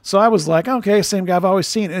anything. So I was like, okay, same guy I've always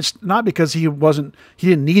seen. It's not because he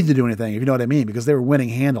didn't need to do anything, if you know what I mean, because they were winning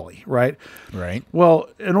handily, right? Right. Well,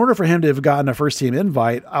 in order for him to have gotten a first team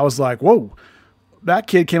invite, I was like, whoa, that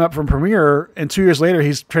kid came up from Premier, and 2 years later,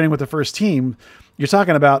 he's training with the first team. You're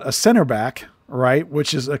talking about a center back, right?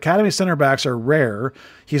 Which is, academy center backs are rare.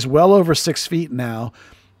 He's well over 6 feet now.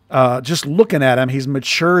 Just looking at him, he's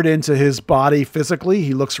matured into his body physically.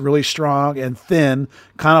 He looks really strong and thin,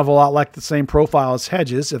 kind of a lot like the same profile as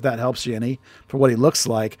Hedges, if that helps you any, for what he looks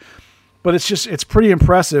like. But it's pretty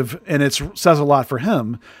impressive, and it says a lot for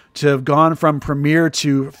him to have gone from premier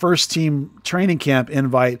to first team training camp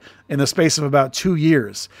invite in the space of about 2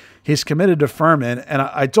 years. He's committed to Furman, and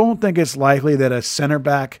I don't think it's likely that a center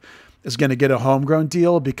back is going to get a homegrown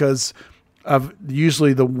deal because of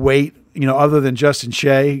usually the weight, other than Justin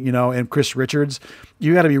Shea, and Chris Richards.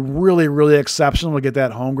 You got to be really, really exceptional to get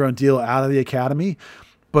that homegrown deal out of the academy.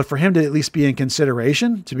 But for him to at least be in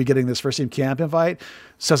consideration to be getting this first team camp invite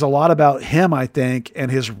says a lot about him, I think, and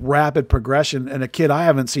his rapid progression. And a kid I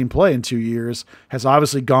haven't seen play in 2 years has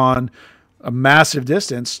obviously gone a massive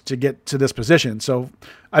distance to get to this position. So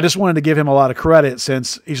I just wanted to give him a lot of credit,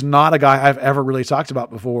 since he's not a guy I've ever really talked about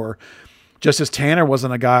before. Just as Tanner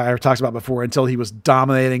wasn't a guy I ever talked about before until he was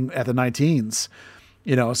dominating at the 19s.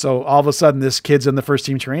 So all of a sudden this kid's in the first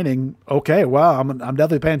team training. Okay, wow, I'm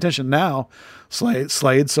definitely paying attention now, Slade.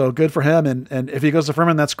 So good for him. And if he goes to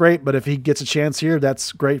Furman, that's great. But if he gets a chance here,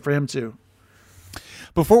 that's great for him too.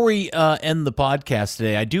 Before we end the podcast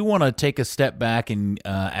today, I do want to take a step back and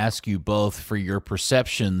ask you both for your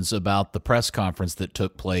perceptions about the press conference that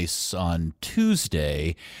took place on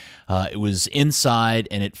Tuesday. It was inside,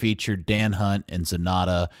 and it featured Dan Hunt and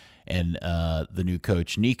Zanata and the new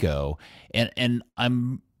coach, Nico. And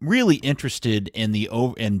I'm really interested in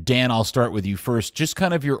and Dan, I'll start with you first. Just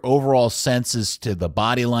kind of your overall senses to the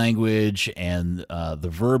body language and the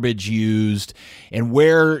verbiage used, and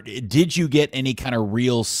where did you get any kind of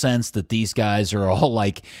real sense that these guys are all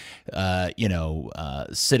like,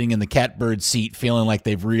 sitting in the catbird seat, feeling like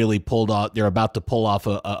they've really pulled off, they're about to pull off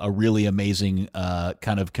a really amazing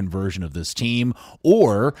kind of conversion of this team,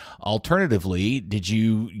 or alternatively, did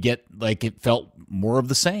you get like it felt more of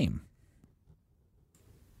the same?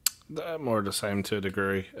 More of the same to a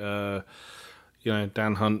degree.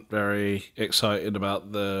 Dan Hunt very excited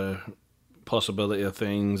about the possibility of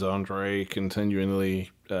things. Andre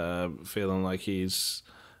continually feeling like he's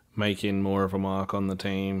making more of a mark on the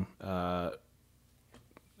team.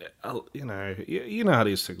 You know how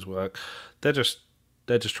these things work. They're just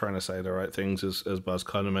trying to say the right things, as Buzz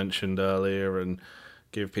kind of mentioned earlier, and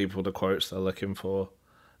give people the quotes they're looking for.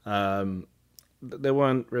 There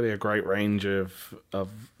weren't really a great range of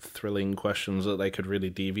thrilling questions that they could really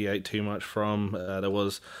deviate too much from. There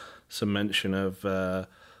was some mention of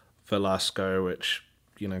Velasco, which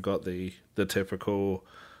got the typical,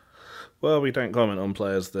 well, we don't comment on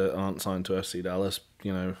players that aren't signed to FC Dallas,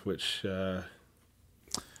 which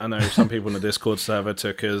I know some people in the Discord server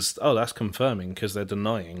took as, oh, that's confirming because they're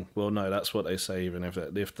denying. Well, no, that's what they say, even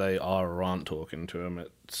if they are or aren't talking to him.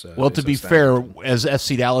 To be fair, as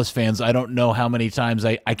FC Dallas fans, I don't know how many times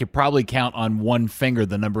I could probably count on one finger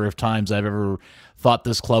the number of times I've ever thought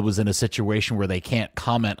this club was in a situation where they can't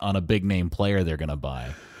comment on a big name player they're going to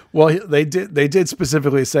buy. Well, they did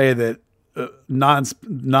specifically say that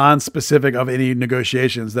non-specific of any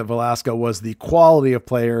negotiations that Velasco was the quality of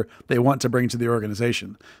player they want to bring to the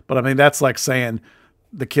organization. But I mean, that's like saying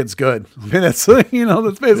the kid's good. I mean, that's that's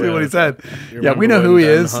basically what he said. Yeah, we know who he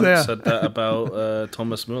is. Hunt said that about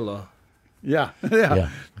Thomas Muller. Yeah,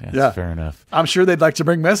 fair enough. I'm sure they'd like to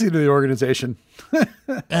bring Messi to the organization.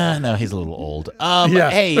 No, he's a little old.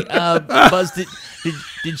 Hey, Buzz, did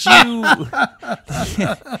you?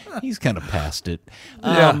 He's kind of past it.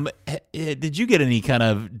 Did you get any kind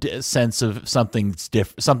of sense of something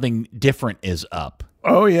different is up?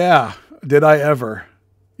 Oh yeah, did I ever?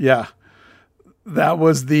 Yeah, that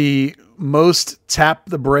was the most tap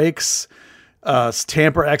the brakes,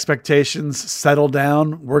 tamper expectations, settle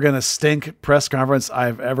down, we're gonna stink press conference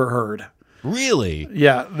I've ever heard. Really?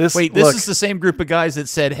 Yeah. This is the same group of guys that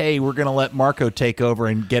said, hey, we're going to let Marco take over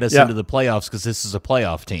and get us into the playoffs because this is a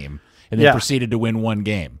playoff team, and then proceeded to win one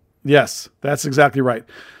game. Yes, that's exactly right.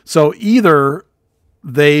 So either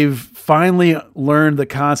they've finally learned the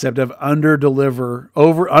concept of under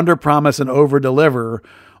promise and over deliver,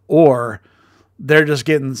 or they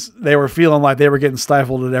were feeling like they were getting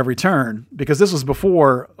stifled at every turn, because this was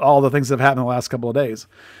before all the things that have happened in the last couple of days.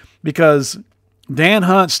 Because Dan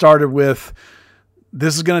Hunt started with,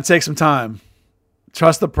 this is going to take some time.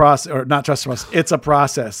 Trust the process, or not trust the process. It's a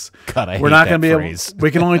process. God, I We're not hate going to be that phrase.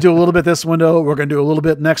 we can only do a little bit this window. We're going to do a little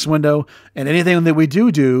bit next window. And anything that we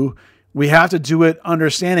do, we have to do it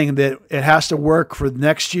understanding that it has to work for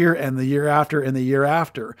next year and the year after and the year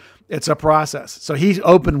after. It's a process. So he's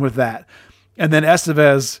open with that. And then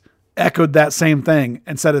Estevez echoed that same thing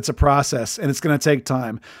and said it's a process and it's going to take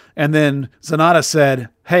time. And then Zanata said,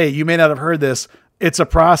 hey, you may not have heard this. It's a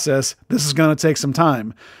process. This is going to take some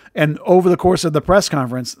time. And over the course of the press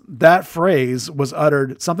conference, that phrase was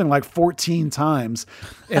uttered something like 14 times.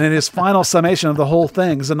 And in his final summation of the whole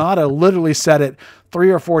thing, Zanata literally said it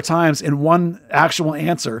 3 or 4 times in one actual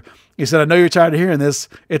answer. He said, I know you're tired of hearing this.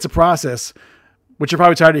 It's a process, which you're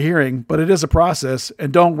probably tired of hearing, but it is a process.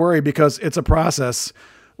 And don't worry, because it's a process.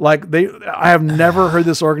 I have never heard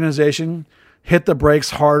this organization hit the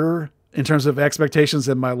brakes harder in terms of expectations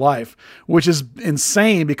in my life, which is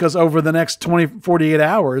insane, because over the next 48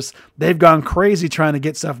 hours, they've gone crazy trying to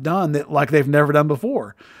get stuff done that like they've never done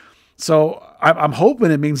before. So I'm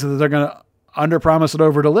hoping it means that they're going to under promise and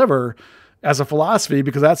over deliver as a philosophy,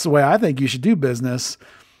 because that's the way I think you should do business.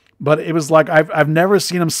 But it was like, I've never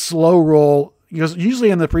seen them slow roll. Because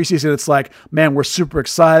usually in the preseason, it's like, man, we're super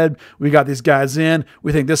excited. We got these guys in.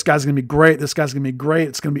 We think this guy's going to be great. This guy's going to be great.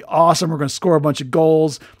 It's going to be awesome. We're going to score a bunch of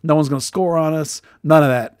goals. No one's going to score on us. None of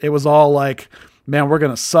that. It was all like, man, we're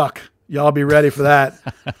going to suck. Y'all be ready for that.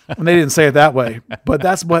 And they didn't say it that way. But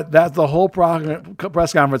that's the whole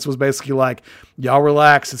press conference was basically like, y'all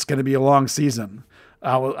relax. It's going to be a long season.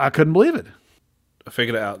 I couldn't believe it. I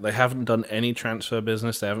figured it out. They haven't done any transfer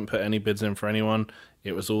business. They haven't put any bids in for anyone.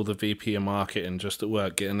 It was all the VP of marketing just at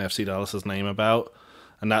work getting FC Dallas's name about.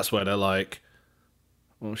 And that's where they're like,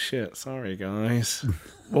 oh shit, sorry guys.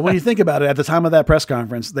 Well, when you think about it, at the time of that press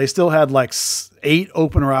conference, they still had like 8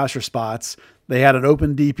 open roster spots. They had an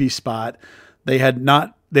open DP spot. They had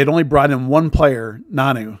not they'd only brought in one player,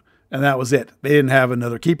 Nanu, and that was it. They didn't have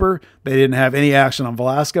another keeper. They didn't have any action on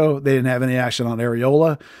Velasco. They didn't have any action on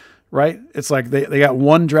Arriola, right? It's like they got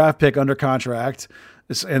one draft pick under contract,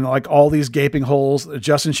 and like all these gaping holes.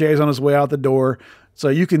 Justin Shea's on his way out the door. So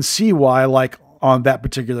you can see why, like, on that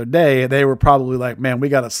particular day, they were probably like, man, we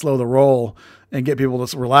got to slow the roll and get people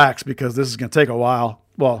to relax because this is going to take a while.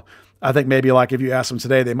 Well, I think maybe like if you ask them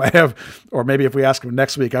today, they might have, or maybe if we ask them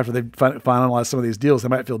next week after they finalize some of these deals, they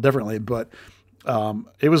might feel differently. But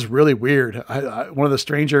it was really weird. One of the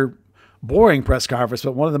stranger, boring press conference,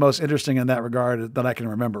 but one of the most interesting in that regard that I can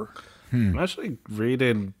remember. I'm actually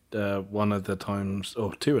reading one of the times,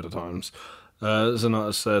 or two of the times,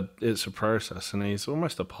 Zanotta said it's a process, and he's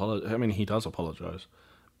almost I mean, he does apologize,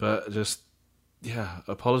 but just,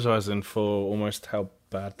 apologizing for almost how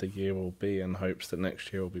bad the year will be in hopes that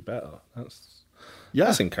next year will be better.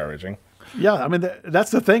 That's encouraging. Yeah, I mean,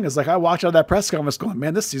 that's the thing is like I watched out of that press conference going,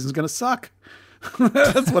 man, this season's going to suck.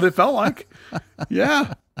 That's what it felt like.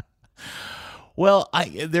 Yeah. Well,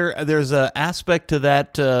 there's an aspect to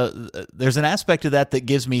that. There's an aspect to that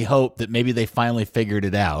gives me hope that maybe they finally figured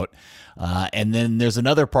it out. And then there's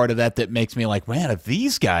another part of that makes me like, man, if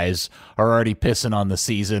these guys are already pissing on the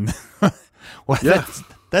season,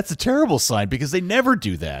 that's a terrible sign because they never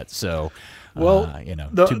do that. So,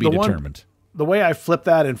 to be determined. The way I flip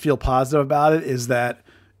that and feel positive about it is that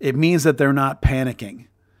it means that they're not panicking.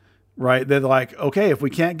 Right. They're like, okay, if we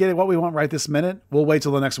can't get what we want right this minute, we'll wait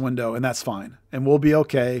till the next window and that's fine. And we'll be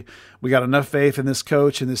okay. We got enough faith in this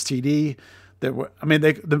coach and this TD that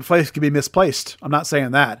the faith could be misplaced. I'm not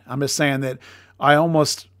saying that. I'm just saying that I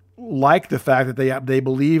almost like the fact that they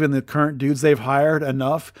believe in the current dudes they've hired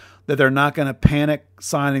enough that they're not going to panic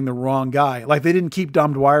signing the wrong guy. Like they didn't keep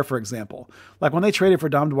Dom Dwyer, for example. Like when they traded for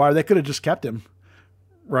Dom Dwyer, they could have just kept him.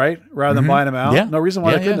 Right? Rather than buying him out. Yeah. No reason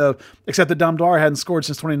why they couldn't have, except that Dom Dwyer hadn't scored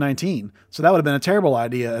since 2019. So that would have been a terrible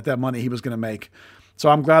idea at that money he was going to make. So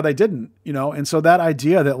I'm glad they didn't, And so that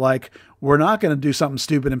idea that like, we're not going to do something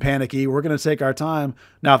stupid and panicky. We're going to take our time.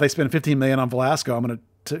 Now, if they spend $15 million on Velasco, I'm going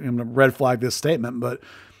to red flag this statement, but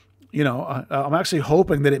I'm actually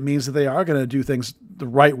hoping that it means that they are going to do things the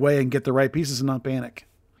right way and get the right pieces and not panic.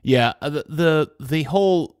 Yeah. The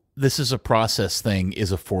whole, this is a process thing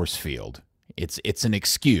is a force field. It's an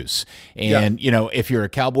excuse. And, if you're a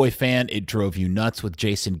Cowboy fan, it drove you nuts with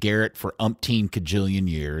Jason Garrett for umpteen cajillion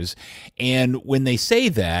years. And when they say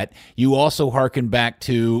that, you also hearken back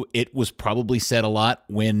to it was probably said a lot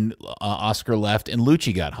when Oscar left and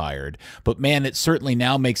Lucci got hired. But, man, it certainly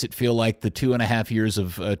now makes it feel like the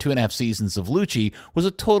 2.5 seasons of Lucci was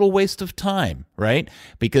a total waste of time, right?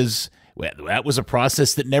 Because that was a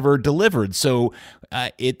process that never delivered. So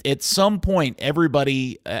at some point,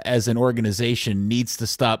 everybody as an organization needs to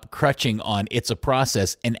stop crutching on it's a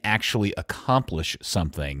process and actually accomplish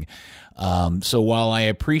something. So while I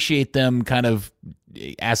appreciate them kind of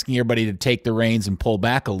asking everybody to take the reins and pull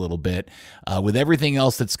back a little bit, with everything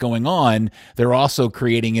else that's going on, they're also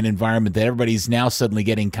creating an environment that everybody's now suddenly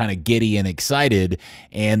getting kind of giddy and excited,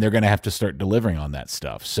 and they're going to have to start delivering on that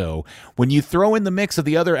stuff. So when you throw in the mix of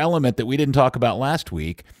the other element that we didn't talk about last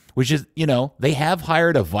week, which is, they have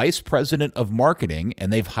hired a vice president of marketing,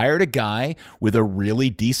 and they've hired a guy with a really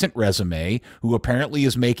decent resume who apparently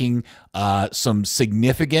is making some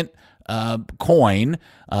significant coin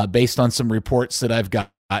based on some reports that I've gotten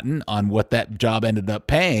on what that job ended up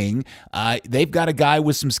paying. They've got a guy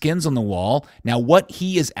with some skins on the wall. Now, what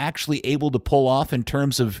he is actually able to pull off in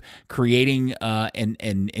terms of creating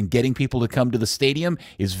and getting people to come to the stadium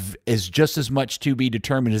is just as much to be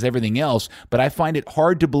determined as everything else. But I find it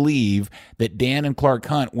hard to believe that Dan and Clark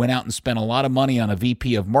Hunt went out and spent a lot of money on a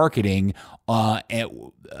VP of marketing.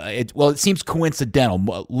 It seems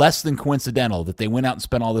coincidental, less than coincidental, that they went out and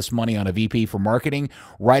spent all this money on a VP for marketing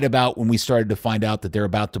right about when we started to find out that they're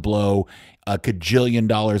about to blow a cajillion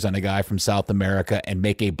dollars on a guy from South America and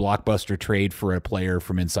make a blockbuster trade for a player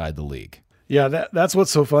from inside the league. Yeah, that's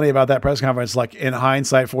what's so funny about that press conference. Like in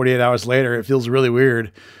hindsight, 48 hours later, it feels really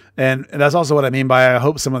weird. And that's also what I mean by I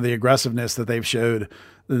hope some of the aggressiveness that they've showed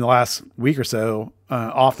in the last week or so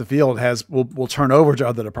off the field will turn over to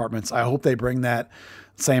other departments. I hope they bring that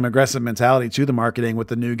same aggressive mentality to the marketing with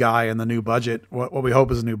the new guy and the new budget. What we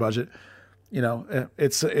hope is a new budget.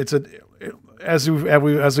 As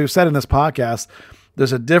we've said in this podcast,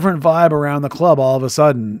 there's a different vibe around the club all of a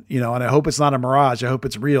sudden. And I hope it's not a mirage. I hope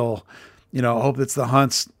it's real. I hope it's the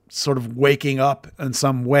Hunts sort of waking up in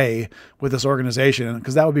some way with this organization,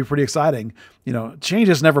 because that would be pretty exciting. Change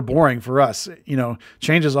is never boring for us.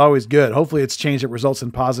 Change is always good. Hopefully it's change that results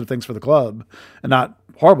in positive things for the club and not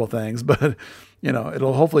horrible things, but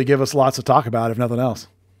it'll hopefully give us lots to talk about, if nothing else.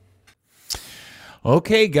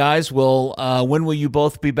 Okay, guys. Well, when will you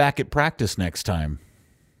both be back at practice next time?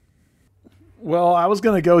 Well, I was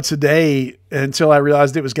going to go today until I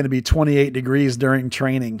realized it was going to be 28 degrees during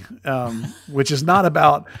training, which is not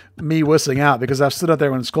about me whistling out because I've stood out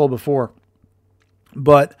there when it's cold before.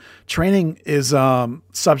 But training is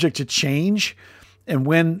subject to change. And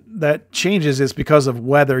when that changes, it's because of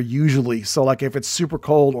weather usually. So like if it's super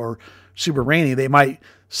cold or super rainy, they might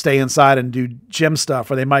stay inside and do gym stuff,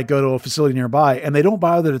 or they might go to a facility nearby, and they don't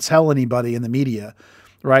bother to tell anybody in the media.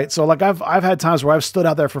 Right. So like I've had times where I've stood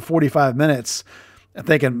out there for 45 minutes and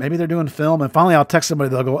thinking maybe they're doing film. And finally I'll text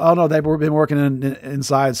somebody. They'll go, oh no, they've been working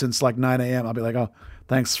inside since like 9 a.m. I'll be like, oh,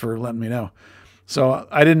 thanks for letting me know. So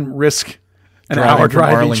I didn't risk an hour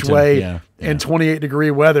drive each way in 28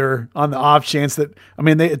 degree weather on the off chance that, I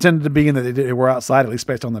mean, it tended to be in that they were outside, at least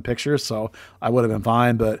based on the pictures. So I would have been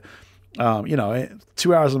fine. But,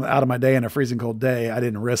 2 hours out of my day in a freezing cold day, I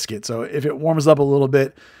didn't risk it. So if it warms up a little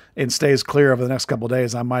bit and stays clear over the next couple of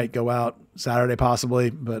days, I might go out Saturday possibly.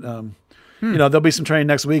 But, there'll be some training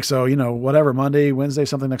next week. So, whatever, Monday, Wednesday,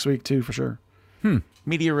 something next week too, for sure.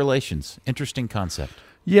 Media relations. Interesting concept.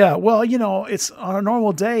 Yeah. Well, it's on a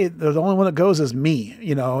normal day, the only one that goes is me,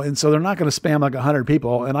 and so they're not going to spam like 100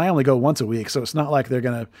 people. And I only go once a week. So it's not like they're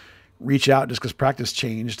going to reach out just because practice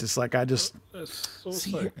changed. It's like It's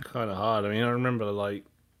also kind of hard. I mean, I remember when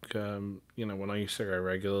I used to go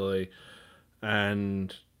regularly,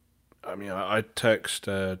 and I mean, I text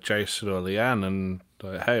Jason or Leanne and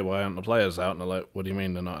like, hey, why aren't the players out? And they're like, what do you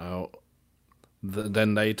mean they're not out?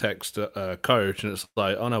 Then they text coach, and it's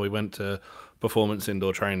like, oh no, we went to performance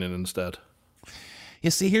indoor training instead. You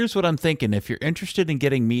see, here's what I'm thinking. If you're interested in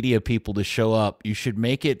getting media people to show up, you should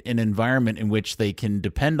make it an environment in which they can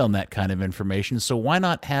depend on that kind of information. So why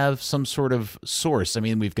not have some sort of source? I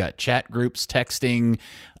mean, we've got chat groups, texting,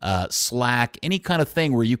 Slack, any kind of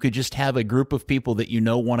thing where you could just have a group of people that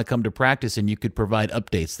want to come to practice, and you could provide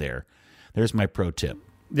updates there. There's my pro tip.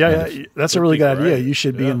 Yeah, that's a really good idea. You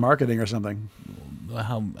should be in marketing or something.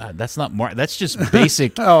 That's not that's just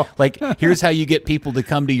basic. Like, here's how you get people to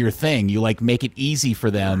come to your thing. You make it easy for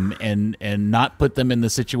them and not put them in the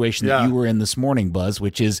situation that you were in this morning, Buzz,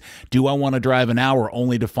 which is, do I want to drive an hour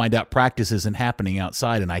only to find out practice isn't happening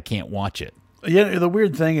outside and I can't watch it? Yeah, the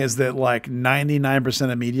weird thing is that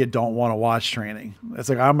 99% of media don't want to watch training. It's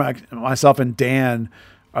like myself and Dan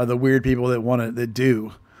are the weird people that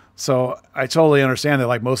do. So I totally understand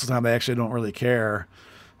that most of the time they actually don't really care.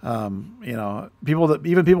 People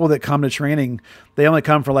that come to training, they only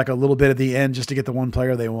come for a little bit at the end just to get the one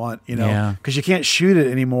player they want, because you can't shoot it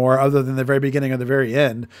anymore other than the very beginning or the very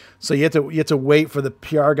end. So you have to wait for the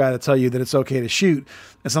PR guy to tell you that it's okay to shoot.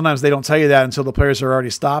 And sometimes they don't tell you that until the players are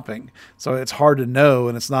already stopping. So it's hard to know,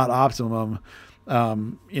 and it's not optimum.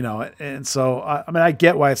 And so, I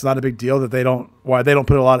get why it's not a big deal that they don't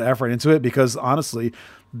put a lot of effort into it, because honestly,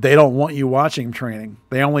 they don't want you watching training.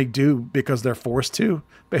 They only do because they're forced to,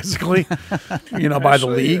 basically, by the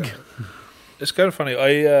league. It's kind of funny.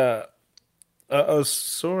 I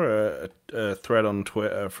saw a thread on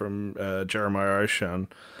Twitter from Jeremiah Oshan,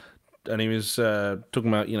 and he was talking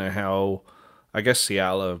about, how I guess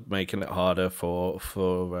Seattle are making it harder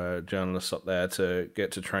for journalists up there to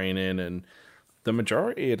get to training, and the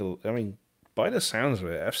majority by the sounds of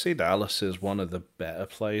it, FC Dallas is one of the better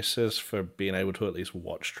places for being able to at least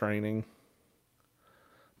watch training.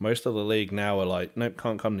 Most of the league now are like, nope,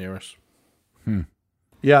 can't come near us.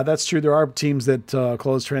 Yeah, that's true. There are teams that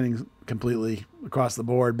close training completely across the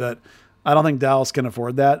board, but I don't think Dallas can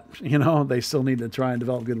afford that. They still need to try and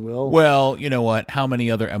develop goodwill. Well, you know what? How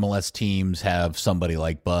many other MLS teams have somebody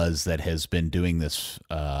like Buzz that has been doing this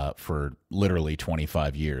for literally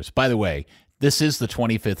 25 years? By the way, this is the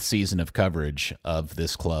 25th season of coverage of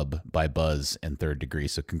this club by Buzz and Third Degree,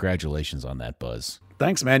 so congratulations on that, Buzz.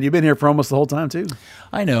 Thanks, man. You've been here for almost the whole time, too.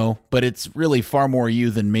 I know, but it's really far more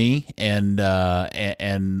you than me, and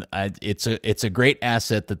it's a great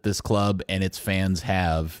asset that this club and its fans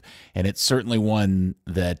have, and it's certainly one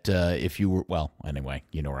that if you were, well, anyway,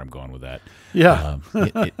 you know where I'm going with that. Yeah,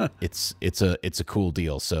 it's a cool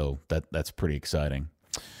deal, so that's pretty exciting.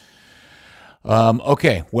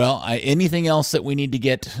 Okay, well, anything else that we need to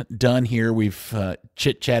get done here? We've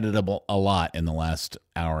chit-chatted a lot in the last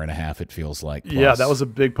hour and a half, it feels like. Plus. Yeah, that was a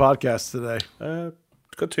big podcast today.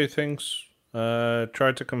 Got two things.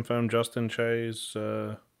 Tried to confirm Justin Che's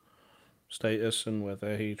status and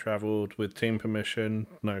whether he traveled with team permission.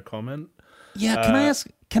 No comment. Yeah,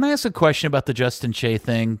 can I ask a question about the Justin Che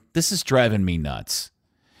thing? This is driving me nuts.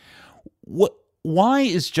 Why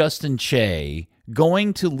is Justin Che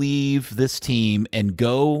going to leave this team and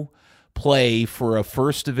go play for a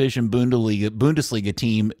first division Bundesliga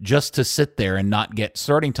team just to sit there and not get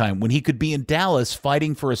starting time when he could be in Dallas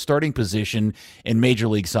fighting for a starting position in Major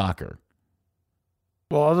League Soccer?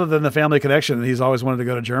 Well, other than the family connection, he's always wanted to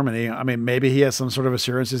go to Germany. I mean, maybe he has some sort of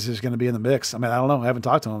assurances he's going to be in the mix. I mean, I don't know. I haven't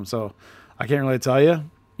talked to him, so I can't really tell you.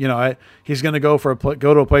 You know, he's going to go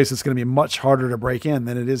to a place that's going to be much harder to break in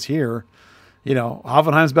than it is here. You know,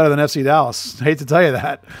 Hoffenheim's better than FC Dallas. Hate to tell you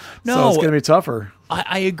that. No, so it's going to be tougher.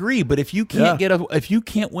 I agree, but if you can't if you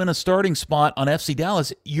can't win a starting spot on FC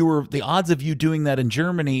Dallas, the odds of you doing that in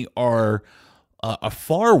Germany are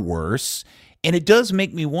far worse. And it does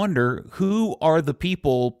make me wonder, who are the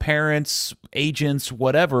people, parents, agents,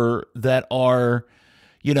 whatever, that are,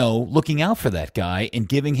 you know, looking out for that guy and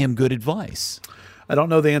giving him good advice? I don't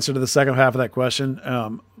know the answer to the second half of that question.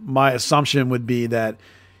 My assumption would be that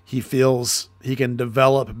he feels he can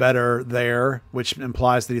develop better there, which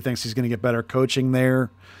implies that he thinks he's going to get better coaching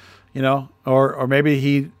there, you know, or maybe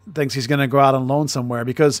he thinks he's going to go out on loan somewhere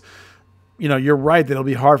because, you know, you're right that it'll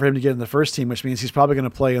be hard for him to get in the first team, which means he's probably going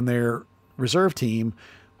to play in their reserve team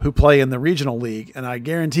who play in the regional league. And I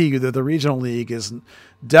guarantee you that the regional league is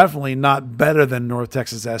definitely not better than North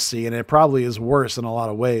Texas SC, and it probably is worse in a lot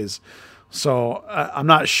of ways. So I'm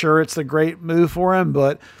not sure it's the great move for him,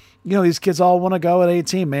 but you know, these kids all want to go at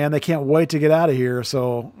 18, man. They can't wait to get out of here.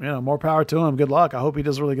 So, you know, more power to him. Good luck. I hope he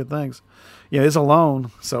does really good things. Yeah, he's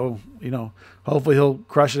alone. So, you know, hopefully he'll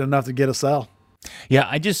crush it enough to get a sell. Yeah,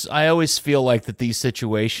 I always feel like that these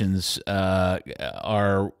situations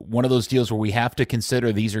are one of those deals where we have to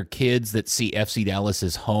consider these are kids that see FC Dallas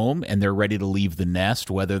as home and they're ready to leave the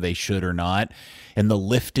nest, whether they should or not. And the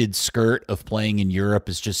lifted skirt of playing in Europe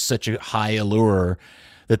is just such a high allure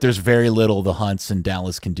that there's very little the Hunts and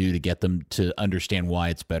Dallas can do to get them to understand why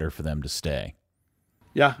it's better for them to stay.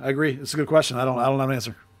 Yeah, I agree. It's a good question. I don't have an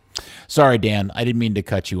answer. Sorry, Dan. I didn't mean to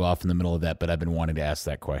cut you off in the middle of that, but I've been wanting to ask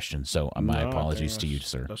that question. So my apologies to you,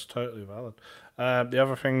 sir. That's totally valid. The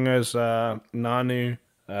other thing is Nanu.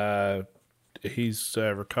 He's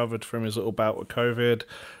recovered from his little bout with COVID.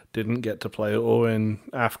 Didn't get to play at all in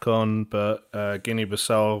AFCON, but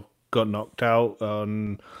Guinea-Bissau got knocked out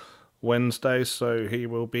on Wednesday, so he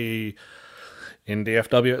will be in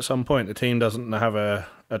DFW at some point. The team doesn't have a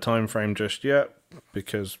time frame just yet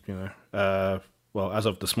because, you know, well, as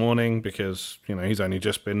of this morning, because, you know, he's only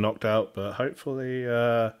just been knocked out, but hopefully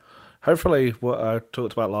what I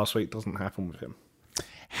talked about last week doesn't happen with him.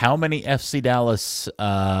 How many FC Dallas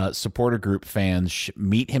supporter group fans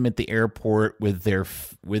meet him at the airport with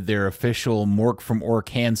their official Mork from Ork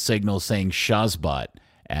hand signal saying Shazbot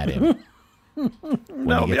at him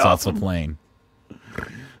when he gets off the plane?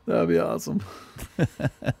 That'd be awesome.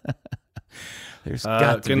 There's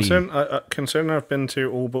got to be. Considering I've been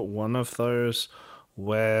to all but one of those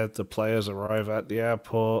where the players arrive at the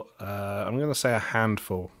airport, I'm going to say a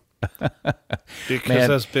handful. Because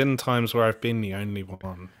there's been times where I've been the only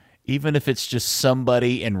one. Even if it's just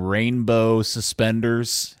somebody in rainbow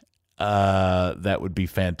suspenders, that would be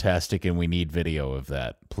fantastic, and we need video of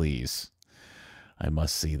that, please. I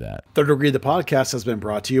must see that. Third Degree, the podcast, has been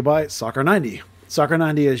brought to you by Soccer 90. Soccer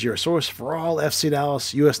 90 is your source for all FC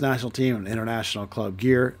Dallas, U.S. national team, and international club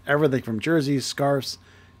gear. Everything from jerseys, scarves,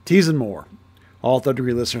 tees, and more. All Third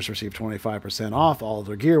Degree listeners receive 25% off all of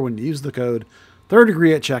their gear when you use the code Third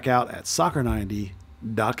Degree at checkout at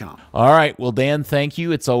soccer90.com. All right. Well, Dan, thank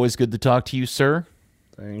you. It's always good to talk to you, sir.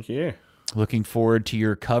 Thank you. Looking forward to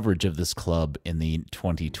your coverage of this club in the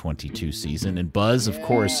 2022 season. And Buzz, of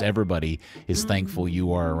course, everybody is thankful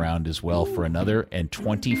you are around as well for another and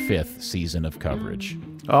 25th season of coverage.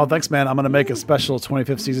 Oh, thanks, man. I'm going to make a special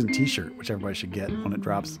 25th season t-shirt, which everybody should get when it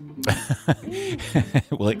drops.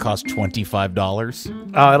 Will it cost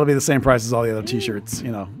 $25? It'll be the same price as all the other t-shirts,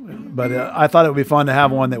 you know. But I thought it would be fun to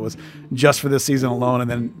have one that was just for this season alone, and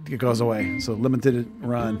then it goes away. So limited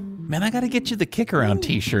run. Man, I got to get you the Kick Around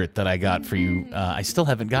T-shirt that I got for you. I still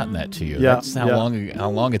haven't gotten that to you. Yeah, That's how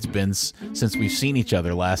long it's been since we've seen each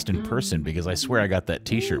other last in person, because I swear I got that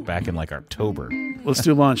T-shirt back in like October. Let's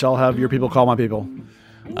do lunch. I'll have your people call my people.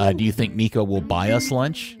 Do you think Nico will buy us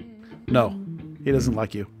lunch? No, he doesn't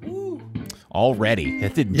like you. Already?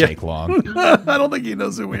 That didn't take long. I don't think he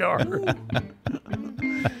knows who we are.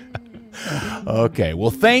 Okay,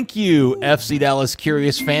 well, thank you, FC Dallas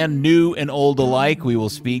Curious fan, new and old alike. We will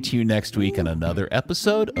speak to you next week on another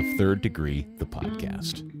episode of Third Degree, the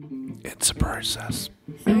podcast. It's a process.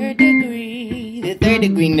 Third Degree, the Third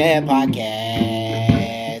Degree Net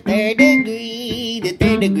Podcast. Third Degree, the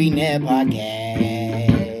Third Degree Net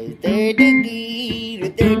Podcast. Third Degree, the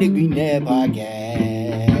Third Degree Net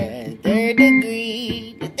Podcast. Third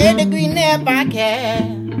Degree, the Third Degree Net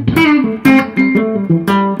Podcast.